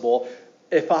principle,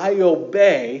 if I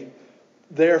obey,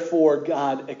 therefore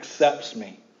God accepts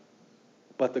me.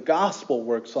 But the gospel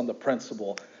works on the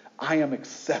principle, I am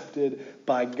accepted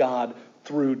by God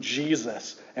through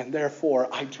Jesus, and therefore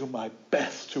I do my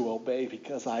best to obey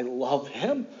because I love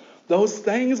him. Those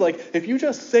things, like if you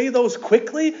just say those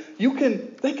quickly,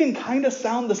 they can kind of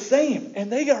sound the same, and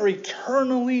they are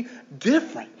eternally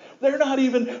different. They're not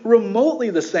even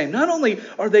remotely the same. Not only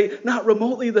are they not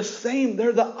remotely the same,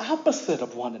 they're the opposite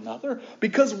of one another,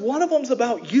 because one of them's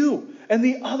about you and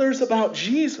the other's about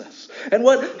Jesus. And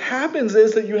what happens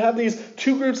is that you have these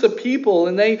two groups of people,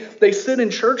 and they sit in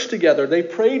church together, they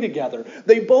pray together,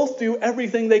 they both do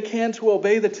everything they can to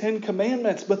obey the 10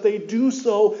 Commandments, but they do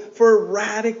so for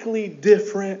radically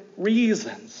different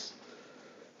reasons.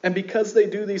 And because they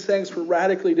do these things for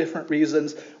radically different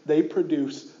reasons, they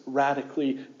produce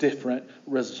radically different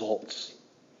results.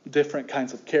 Different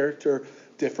kinds of character,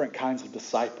 different kinds of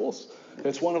disciples.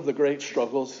 It's one of the great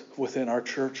struggles within our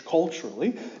church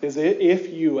culturally, is if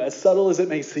you, as subtle as it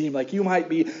may seem, like you might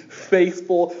be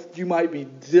faithful, you might be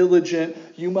diligent,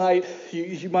 you might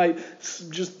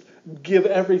just give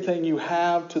everything you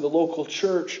have to the local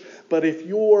church, but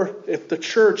if the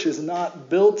church is not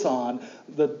built on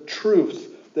the truth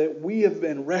that we have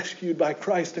been rescued by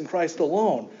Christ and Christ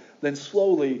alone, then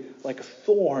slowly, like a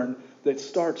thorn that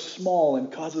starts small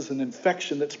and causes an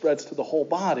infection that spreads to the whole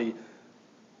body,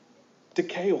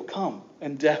 decay will come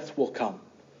and death will come.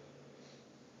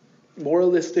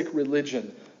 Moralistic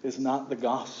religion is not the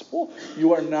gospel.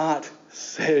 You are not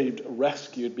saved,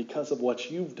 rescued because of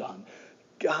what you've done.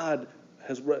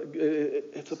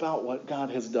 It's about what God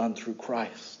has done through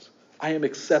Christ. I am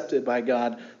accepted by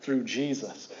God through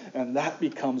Jesus. And that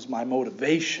becomes my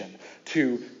motivation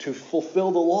to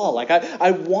fulfill the law. Like I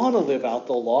want to live out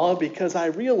the law because I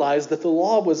realize that the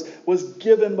law was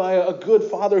given by a good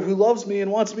Father who loves me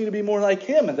and wants me to be more like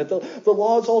him. And that the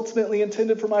law is ultimately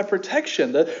intended for my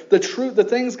protection. The truth, the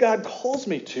things God calls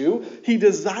me to, he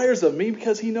desires of me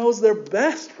because he knows they're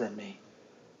best for me.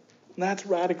 And that's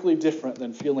radically different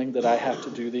than feeling that I have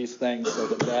to do these things so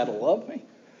that Dad will love me.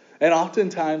 And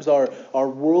oftentimes our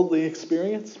worldly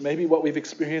experience, maybe what we've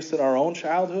experienced in our own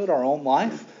childhood, our own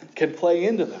life, can play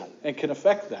into that and can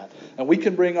affect that. And we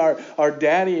can bring our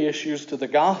daddy issues to the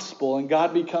gospel, and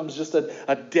God becomes just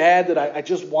a dad that I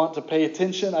just want to pay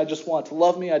attention, I just want to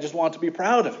love me, I just want to be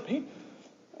proud of me.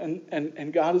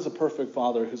 And God is a perfect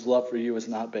Father whose love for you is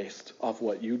not based off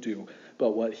what you do,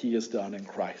 but what he has done in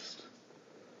Christ.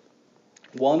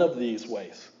 One of these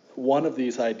ways, one of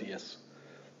these ideas,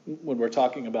 when we're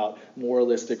talking about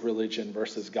moralistic religion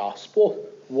versus gospel,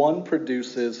 one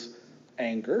produces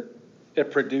anger.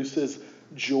 It produces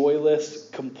joyless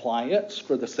compliance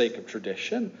for the sake of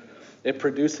tradition. It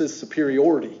produces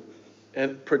superiority.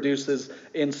 It produces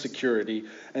insecurity.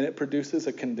 And it produces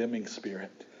a condemning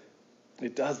spirit.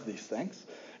 It does these things.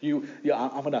 I'm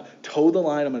going to toe the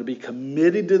line. I'm going to be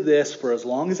committed to this for as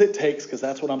long as it takes because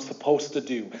that's what I'm supposed to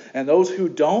do. And those who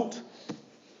don't,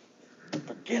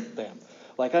 forget them.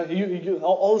 Like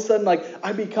all of a sudden, like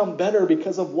I become better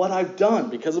because of what I've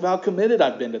done, because of how committed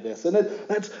I've been to this, and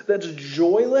that's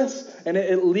joyless, and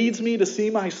it leads me to see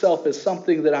myself as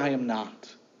something that I am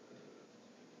not.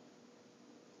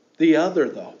 The other,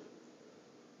 though,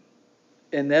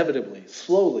 inevitably,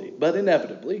 slowly, but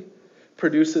inevitably,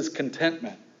 produces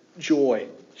contentment, joy,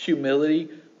 humility,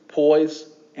 poise,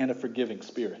 and a forgiving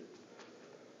spirit.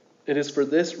 It is for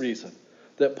this reason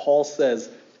that Paul says,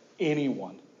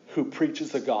 anyone who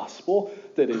preaches a gospel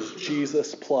that is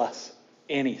Jesus plus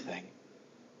anything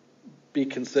be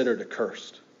considered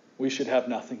accursed. We should have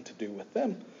nothing to do with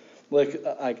them. Like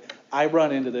I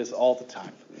run into this all the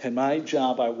time. In my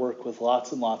job, I work with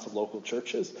lots and lots of local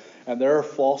churches, and there are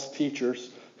false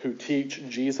teachers who teach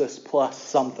Jesus plus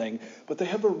something, but they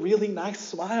have a really nice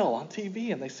smile on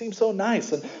TV and they seem so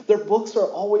nice, and their books are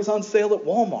always on sale at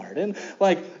Walmart. And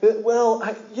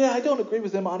I don't agree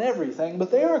with them on everything,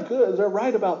 but they are good. They're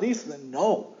right about these things.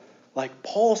 No, like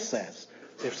Paul says,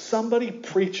 if somebody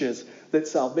preaches that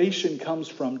salvation comes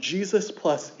from Jesus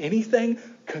plus anything,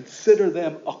 consider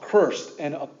them accursed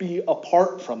and be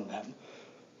apart from them.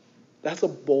 That's a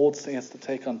bold stance to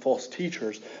take on false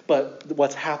teachers. But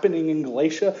what's happening in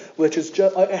Galatia, which is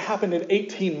just, it happened in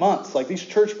 18 months. Like these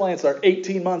church plants are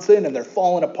 18 months in and they're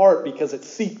falling apart because it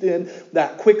seeped in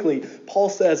that quickly. Paul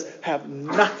says, have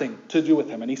nothing to do with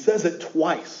him. And he says it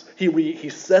twice. He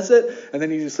says it and then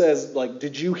he says, like,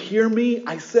 did you hear me?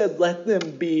 I said, let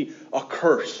them be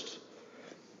accursed.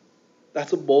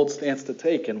 That's a bold stance to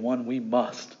take and one we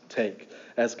must take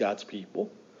as God's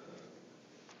people.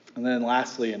 And then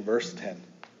lastly, in verse 10,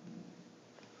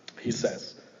 he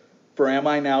says, for am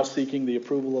I now seeking the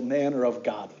approval of man or of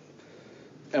God?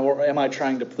 Or am I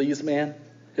trying to please man?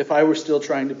 If I were still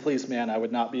trying to please man, I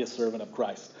would not be a servant of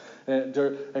Christ. And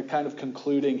kind of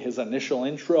concluding his initial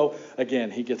intro,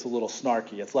 again, he gets a little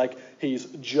snarky. It's like he's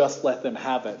just let them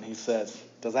have it. And he says,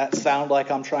 does that sound like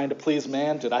I'm trying to please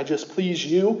man? Did I just please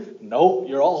you? Nope,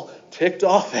 you're all ticked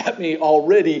off at me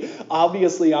already.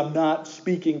 Obviously, I'm not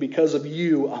speaking because of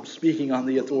you. I'm speaking on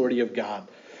the authority of God.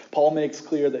 Paul makes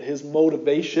clear that his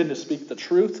motivation to speak the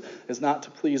truth is not to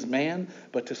please man,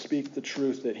 but to speak the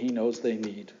truth that he knows they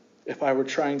need. If I were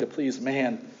trying to please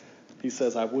man, he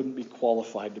says, I wouldn't be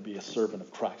qualified to be a servant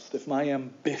of Christ. If my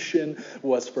ambition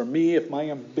was for me, if my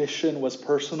ambition was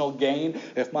personal gain,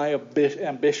 if my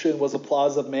ambition was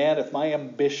applause of man, if my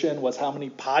ambition was how many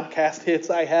podcast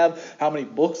hits I have, how many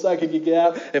books I could get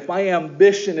out, if my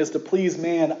ambition is to please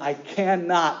man, I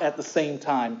cannot at the same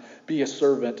time be a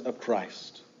servant of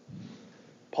Christ.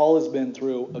 Paul has been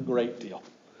through a great deal.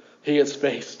 He has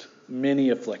faced many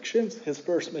afflictions. His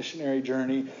first missionary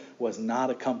journey was not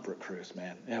a comfort cruise,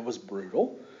 man. It was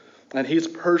brutal. And he's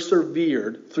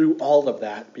persevered through all of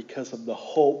that because of the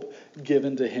hope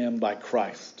given to him by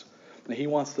Christ. And he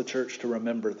wants the church to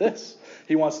remember this.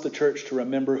 He wants the church to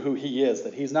remember who he is,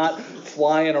 that he's not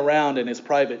flying around in his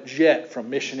private jet from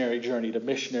missionary journey to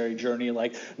missionary journey.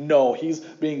 Like, no, he's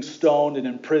being stoned and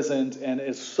imprisoned and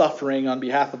is suffering on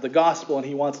behalf of the gospel. And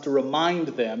he wants to remind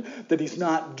them that he's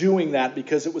not doing that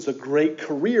because it was a great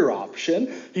career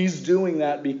option. He's doing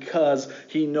that because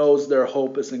he knows their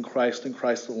hope is in Christ and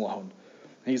Christ alone.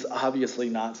 He's obviously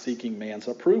not seeking man's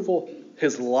approval.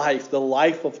 His life, the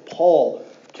life of Paul,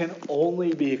 can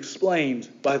only be explained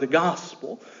by the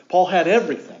gospel. Paul had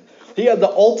everything. He had the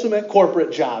ultimate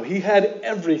corporate job. He had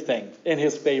everything in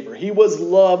his favor. He was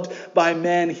loved by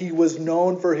men. He was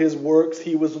known for his works.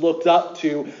 He was looked up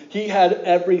to. He had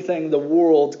everything the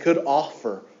world could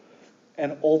offer.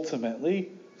 And ultimately,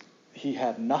 he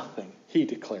had nothing. He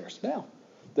declares now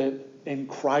that in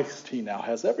Christ he now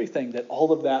has everything, that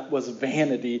all of that was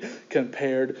vanity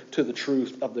compared to the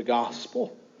truth of the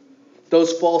gospel.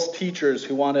 Those false teachers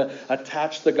who want to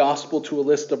attach the gospel to a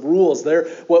list of rules,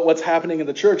 what's happening in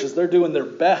the church is they're doing their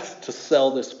best to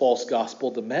sell this false gospel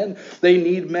to men. They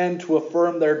need men to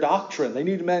affirm their doctrine. They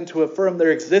need men to affirm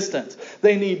their existence.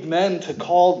 They need men to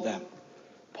call them.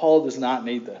 Paul does not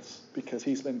need this because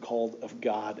he's been called of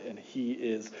God and he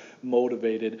is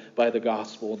motivated by the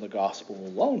gospel and the gospel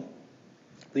alone.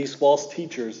 These false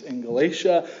teachers in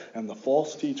Galatia and the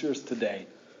false teachers today,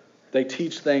 they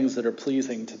teach things that are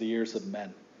pleasing to the ears of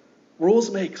men. Rules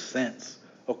make sense,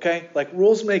 okay? Like,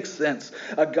 rules make sense.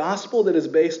 A gospel that is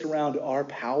based around our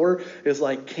power is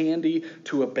like candy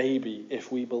to a baby if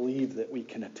we believe that we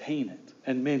can attain it.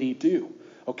 And many do,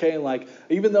 okay? Like,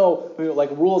 even though,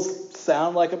 rules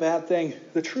sound like a bad thing,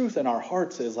 the truth in our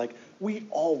hearts is, like, we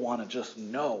all want to just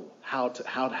know how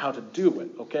to do it,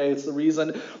 okay? It's the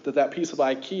reason that piece of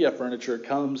IKEA furniture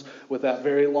comes with that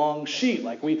very long sheet.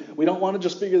 Like, we don't want to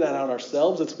just figure that out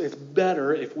ourselves. It's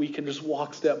better if we can just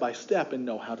walk step by step and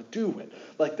know how to do it.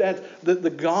 Like that, the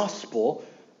gospel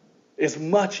is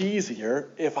much easier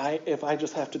if I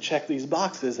just have to check these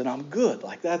boxes and I'm good.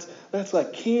 Like that's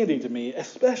like candy to me,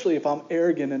 especially if I'm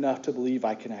arrogant enough to believe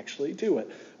I can actually do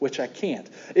it, which I can't.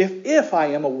 If I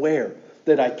am aware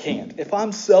that I can't, if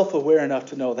I'm self-aware enough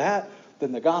to know that,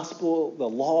 then the gospel, the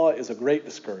law is a great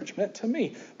discouragement to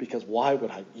me, because why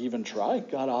would I even try?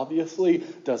 God obviously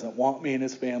doesn't want me in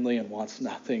his family and wants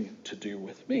nothing to do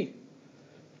with me.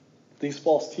 These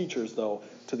false teachers, though,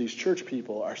 to these church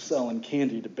people are selling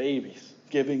candy to babies,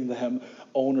 giving them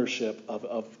ownership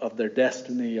of their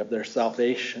destiny, of their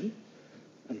salvation.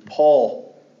 And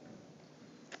Paul,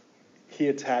 he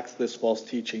attacks this false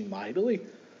teaching mightily.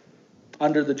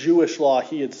 Under the Jewish law,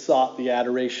 he had sought the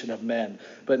adoration of men,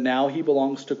 but now he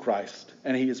belongs to Christ,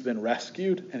 and he has been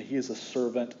rescued, and he is a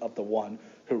servant of the one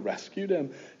who rescued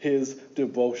him. His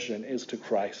devotion is to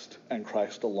Christ and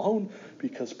Christ alone,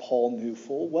 because Paul knew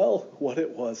full well what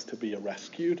it was to be a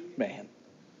rescued man.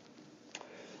 I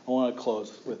want to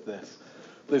close with this.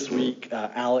 This week,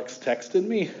 Alex texted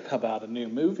me about a new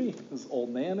movie, this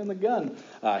Old Man and the Gun.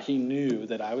 He knew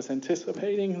that I was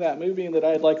anticipating that movie and that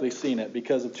I had likely seen it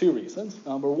because of two reasons.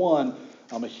 Number one,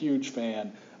 I'm a huge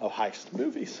fan of heist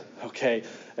movies. Okay,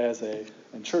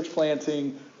 in church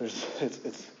planting,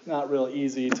 it's not real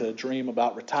easy to dream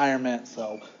about retirement,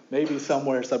 so maybe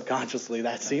somewhere subconsciously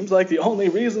that seems like the only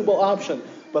reasonable option.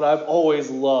 But I've always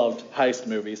loved heist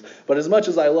movies. But as much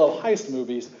as I love heist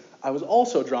movies, I was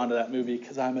also drawn to that movie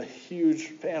because I'm a huge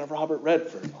fan of Robert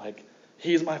Redford.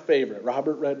 He's my favorite.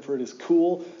 Robert Redford is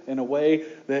cool in a way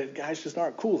that guys just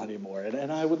aren't cool anymore.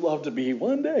 And I would love to be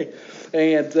one day.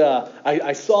 And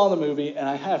I saw the movie, and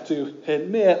I have to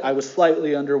admit, I was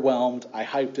slightly underwhelmed. I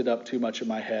hyped it up too much in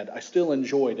my head. I still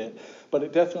enjoyed it, but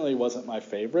it definitely wasn't my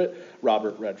favorite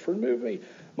Robert Redford movie.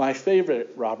 My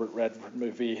favorite Robert Redford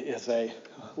movie is a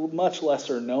much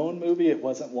lesser known movie. It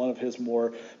wasn't one of his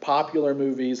more popular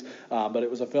movies, but it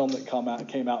was a film that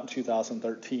came out in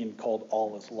 2013 called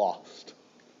All Is Lost.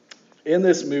 In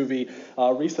this movie,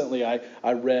 recently I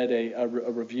read a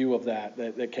review of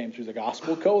that came through the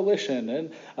Gospel Coalition,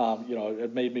 and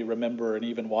it made me remember and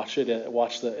even watch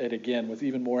it again with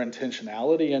even more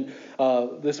intentionality.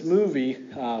 And this movie,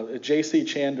 J.C.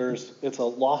 Chandor's, it's a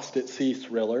Lost at Sea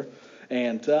thriller,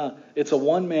 and it's a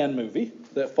one-man movie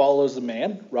that follows a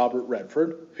man, Robert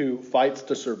Redford, who fights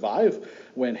to survive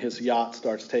when his yacht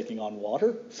starts taking on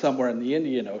water somewhere in the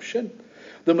Indian Ocean.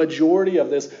 The majority of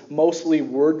this mostly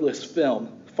wordless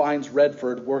film finds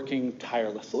Redford working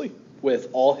tirelessly with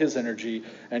all his energy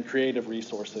and creative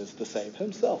resources to save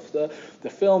himself. The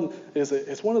film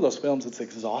it's one of those films that's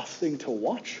exhausting to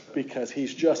watch because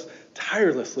he's just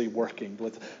tirelessly working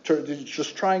with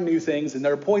just trying new things, and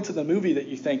there are points in the movie that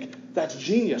you think that's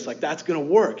genius, that's going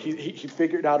to work. He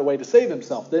figured out a way to save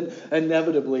himself. Then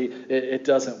inevitably it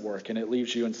doesn't work, and it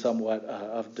leaves you in somewhat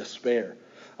of despair.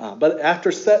 But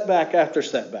after setback after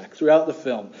setback throughout the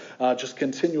film, just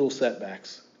continual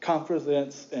setbacks,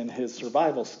 confidence in his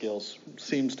survival skills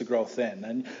seems to grow thin.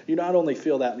 And you not only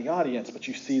feel that in the audience, but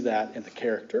you see that in the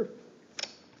character.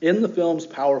 In the film's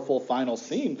powerful final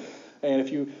scene, and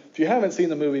if you haven't seen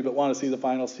the movie but want to see the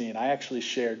final scene, I actually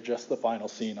shared just the final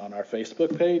scene on our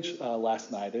Facebook page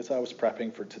last night as I was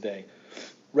prepping for today.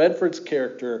 Redford's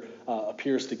character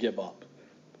appears to give up.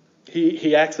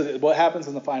 What happens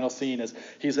in the final scene is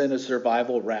he's in a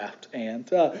survival raft, and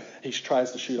he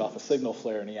tries to shoot off a signal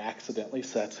flare, and he accidentally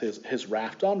sets his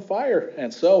raft on fire.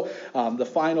 And so the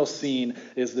final scene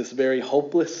is this very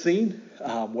hopeless scene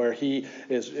where he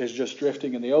is just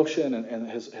drifting in the ocean, and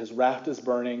his raft is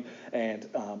burning, and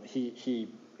he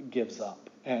gives up.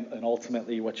 And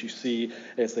ultimately what you see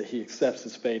is that he accepts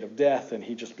his fate of death, and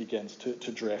he just begins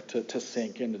to drift, to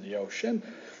sink into the ocean.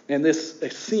 In this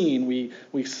scene,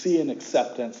 we see an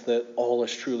acceptance that all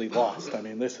is truly lost. I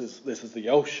mean, this is the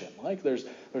ocean.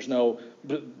 There's no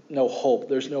hope.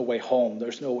 There's no way home.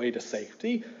 There's no way to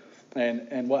safety.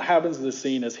 And what happens in this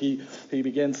scene is he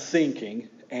begins sinking,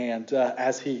 and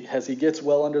as he gets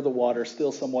well under the water,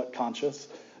 still somewhat conscious,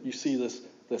 you see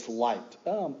this light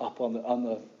up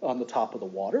on the top of the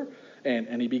water,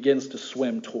 and he begins to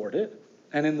swim toward it.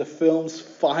 And in the film's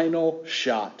final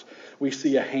shot, we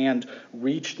see a hand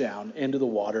reach down into the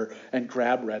water and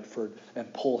grab Redford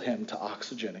and pull him to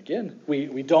oxygen again.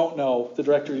 We don't know, the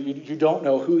director, you don't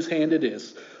know whose hand it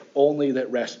is, only that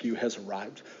rescue has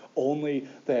arrived, only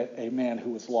that a man who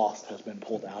was lost has been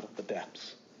pulled out of the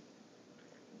depths.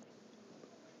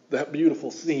 That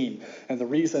beautiful scene, and the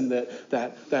reason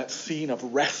that scene of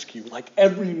rescue,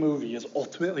 every movie is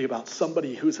ultimately about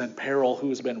somebody who's in peril, who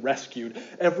has been rescued.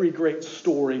 Every great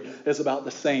story is about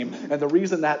the same. And the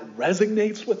reason that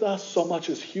resonates with us so much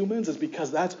as humans is because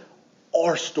that's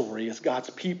our story as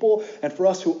God's people. And for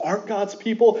us who aren't God's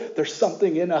people, there's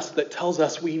something in us that tells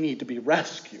us we need to be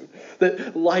rescued.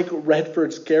 That, like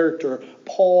Redford's character,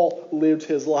 Paul lived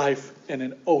his life in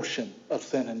an ocean of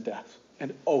sin and death.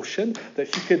 An ocean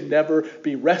that he could never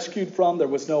be rescued from. There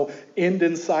was no end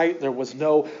in sight. There was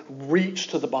no reach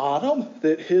to the bottom.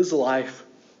 That his life,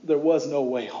 there was no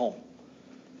way home,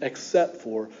 except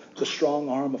for the strong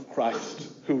arm of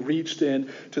Christ, who reached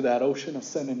in to that ocean of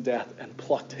sin and death and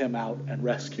plucked him out and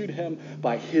rescued him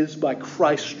by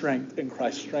Christ's strength and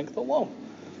Christ's strength alone.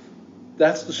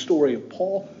 That's the story of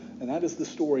Paul, and that is the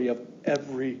story of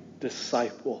every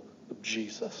disciple of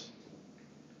Jesus.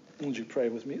 Would you pray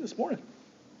with me this morning?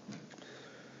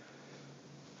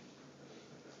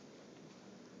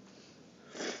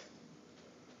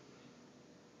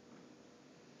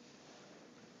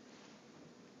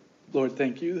 Lord,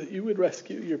 thank you that you would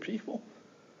rescue your people.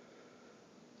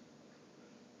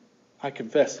 I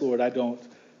confess, Lord, I don't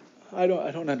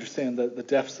understand the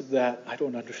depths of that. I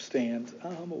don't understand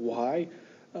why.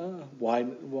 I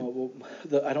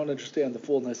don't understand the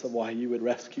fullness of why you would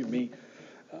rescue me.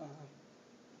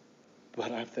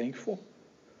 But I'm thankful.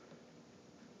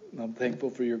 I'm thankful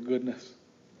for your goodness.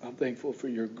 I'm thankful for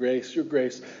your grace. Your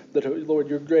grace, that Lord,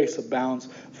 your grace abounds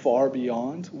far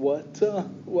beyond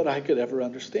what I could ever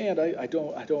understand.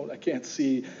 I can't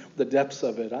see the depths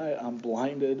of it. I'm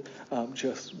blinded.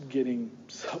 Just getting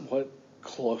somewhat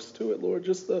close to it, Lord.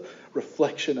 Just the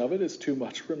reflection of it is too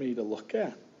much for me to look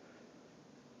at.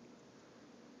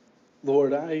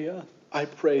 Lord, I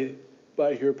pray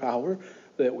by your power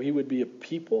that we would be a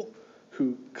people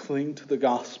who cling to the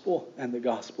gospel and the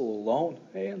gospel alone.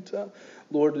 And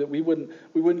Lord, that we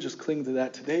wouldn't just cling to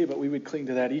that today, but we would cling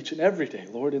to that each and every day.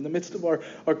 Lord, in the midst of our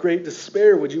great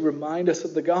despair, would you remind us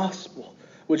of the gospel?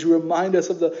 Would you remind us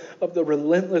of the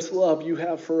relentless love you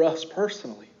have for us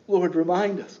personally? Lord,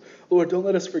 remind us. Lord, don't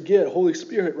let us forget. Holy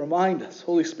Spirit, remind us.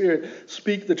 Holy Spirit,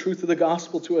 speak the truth of the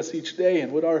gospel to us each day.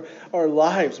 And would our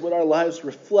lives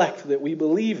reflect that we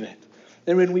believe it?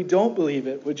 And when we don't believe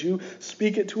it, would you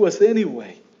speak it to us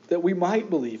anyway, that we might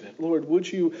believe it? Lord, would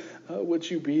you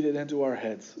beat it into our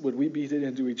heads? Would we beat it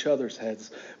into each other's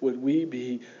heads? Would we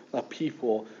be a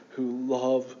people who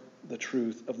love the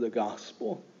truth of the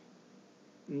gospel?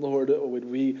 Lord, would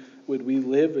we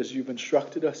live as you've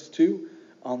instructed us to,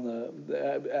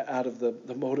 out of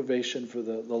the motivation for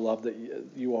the love that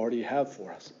you already have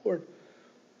for us,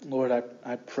 Lord,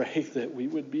 I pray that we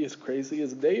would be as crazy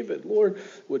as David. Lord,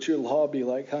 would your law be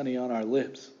like honey on our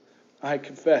lips? I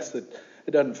confess that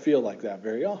it doesn't feel like that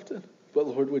very often, but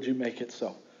Lord, would you make it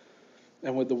so?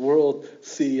 And would the world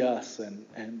see us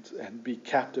and be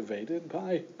captivated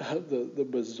by the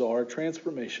bizarre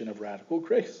transformation of radical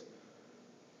grace?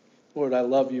 Lord, I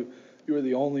love you. You are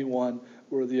the only one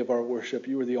worthy of our worship.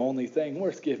 You are the only thing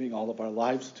worth giving all of our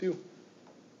lives to.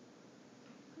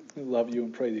 We love you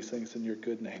and pray these things in your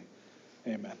good name.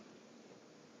 Amen.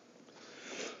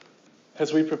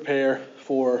 As we prepare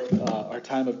for our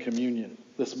time of communion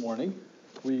this morning,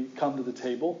 we come to the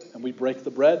table and we break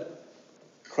the bread,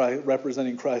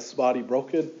 representing Christ's body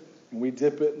broken, and we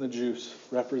dip it in the juice,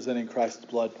 representing Christ's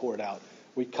blood poured out.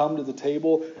 We come to the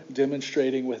table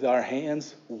demonstrating with our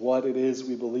hands what it is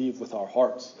we believe with our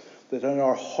hearts. That in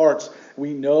our hearts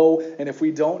we know, and if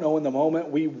we don't know in the moment,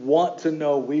 we want to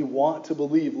know, we want to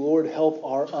believe. Lord, help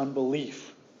our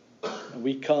unbelief. And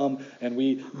we come and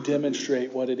we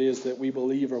demonstrate what it is that we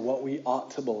believe or what we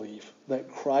ought to believe. That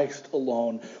Christ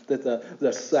alone, that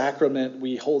the sacrament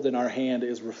we hold in our hand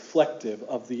is reflective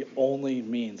of the only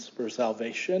means for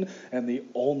salvation and the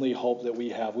only hope that we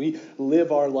have. We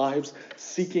live our lives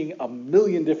seeking a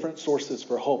million different sources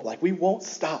for hope. Like we won't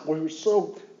stop. We're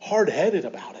so hard-headed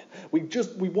about it.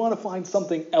 We want to find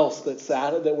something else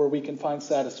that where we can find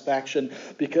satisfaction,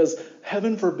 because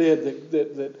heaven forbid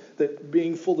that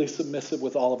being fully submissive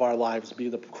with all of our lives be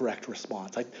the correct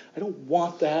response. I don't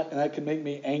want that, and that can make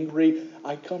me angry.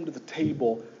 I come to the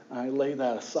table, I lay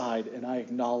that aside, and I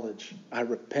acknowledge, I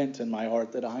repent in my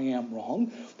heart that I am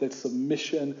wrong, that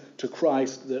submission to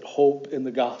Christ, that hope in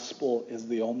the gospel is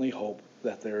the only hope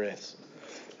that there is.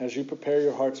 As you prepare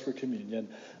your hearts for communion,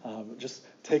 just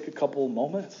take a couple of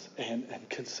moments and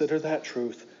consider that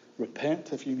truth.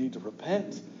 Repent if you need to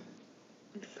repent.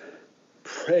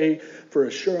 Pray for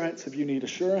assurance if you need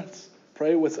assurance.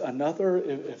 Pray with another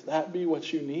if that be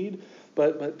what you need.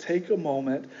 But take a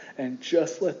moment and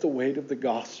just let the weight of the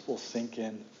gospel sink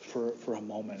in for a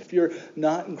moment. If you're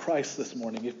not in Christ this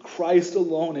morning, if Christ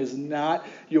alone is not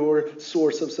your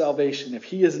source of salvation, if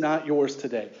he is not yours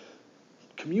today,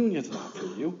 communion's not for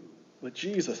you, but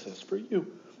Jesus is for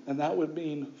you. And that would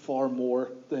mean far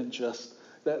more than just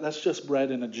that's just bread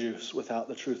and a juice without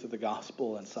the truth of the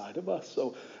gospel inside of us.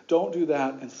 So don't do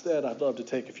that. Instead, I'd love to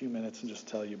take a few minutes and just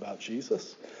tell you about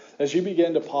Jesus. As you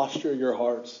begin to posture your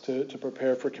hearts to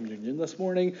prepare for communion this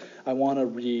morning, I want to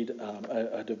read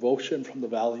a devotion from the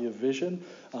Valley of Vision,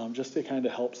 just to kind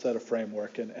of help set a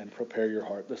framework and prepare your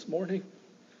heart this morning.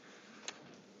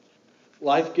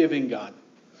 Life-giving God,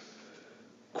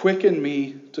 quicken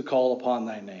me to call upon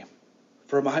thy name.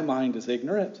 For my mind is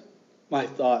ignorant, my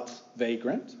thoughts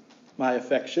vagrant, my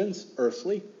affections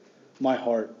earthly, my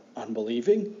heart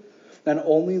unbelieving, and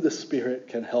only the Spirit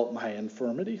can help my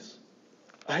infirmities.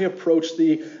 I approach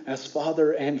thee as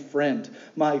Father and friend,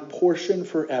 my portion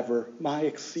forever, my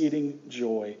exceeding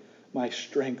joy, my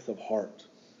strength of heart.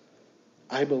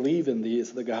 I believe in thee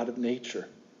as the God of nature,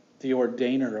 the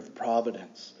ordainer of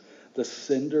providence, the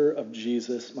sender of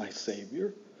Jesus, my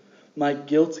Savior. My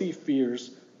guilty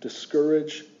fears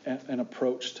discourage an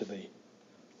approach to thee.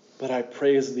 But I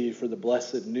praise thee for the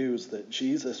blessed news that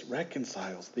Jesus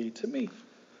reconciles thee to me.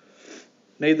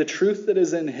 May the truth that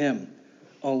is in him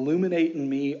illuminate in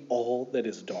me all that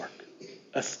is dark.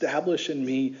 Establish in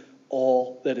me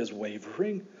all that is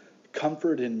wavering.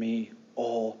 Comfort in me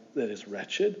all that is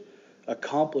wretched.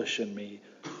 Accomplish in me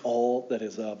all that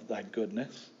is of thy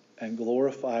goodness. And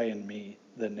glorify in me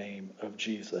the name of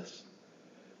Jesus.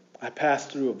 I pass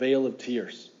through a vale of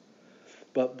tears,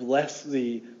 but bless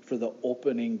thee for the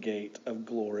opening gate of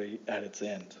glory at its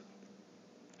end.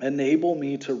 Enable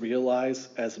me to realize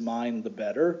as mine the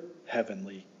better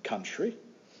heavenly country.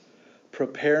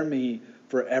 Prepare me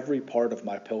for every part of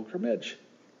my pilgrimage.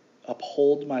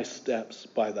 Uphold my steps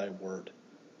by thy word.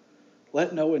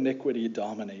 Let no iniquity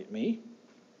dominate me.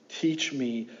 Teach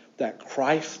me that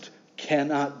Christ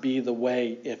cannot be the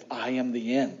way if I am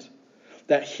the end.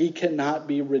 That he cannot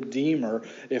be Redeemer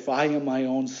if I am my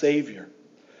own Savior.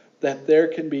 That there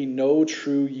can be no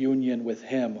true union with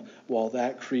him while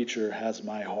that creature has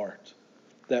my heart.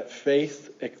 That faith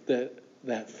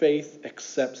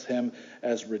accepts him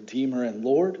as Redeemer and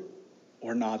Lord,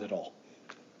 or not at all.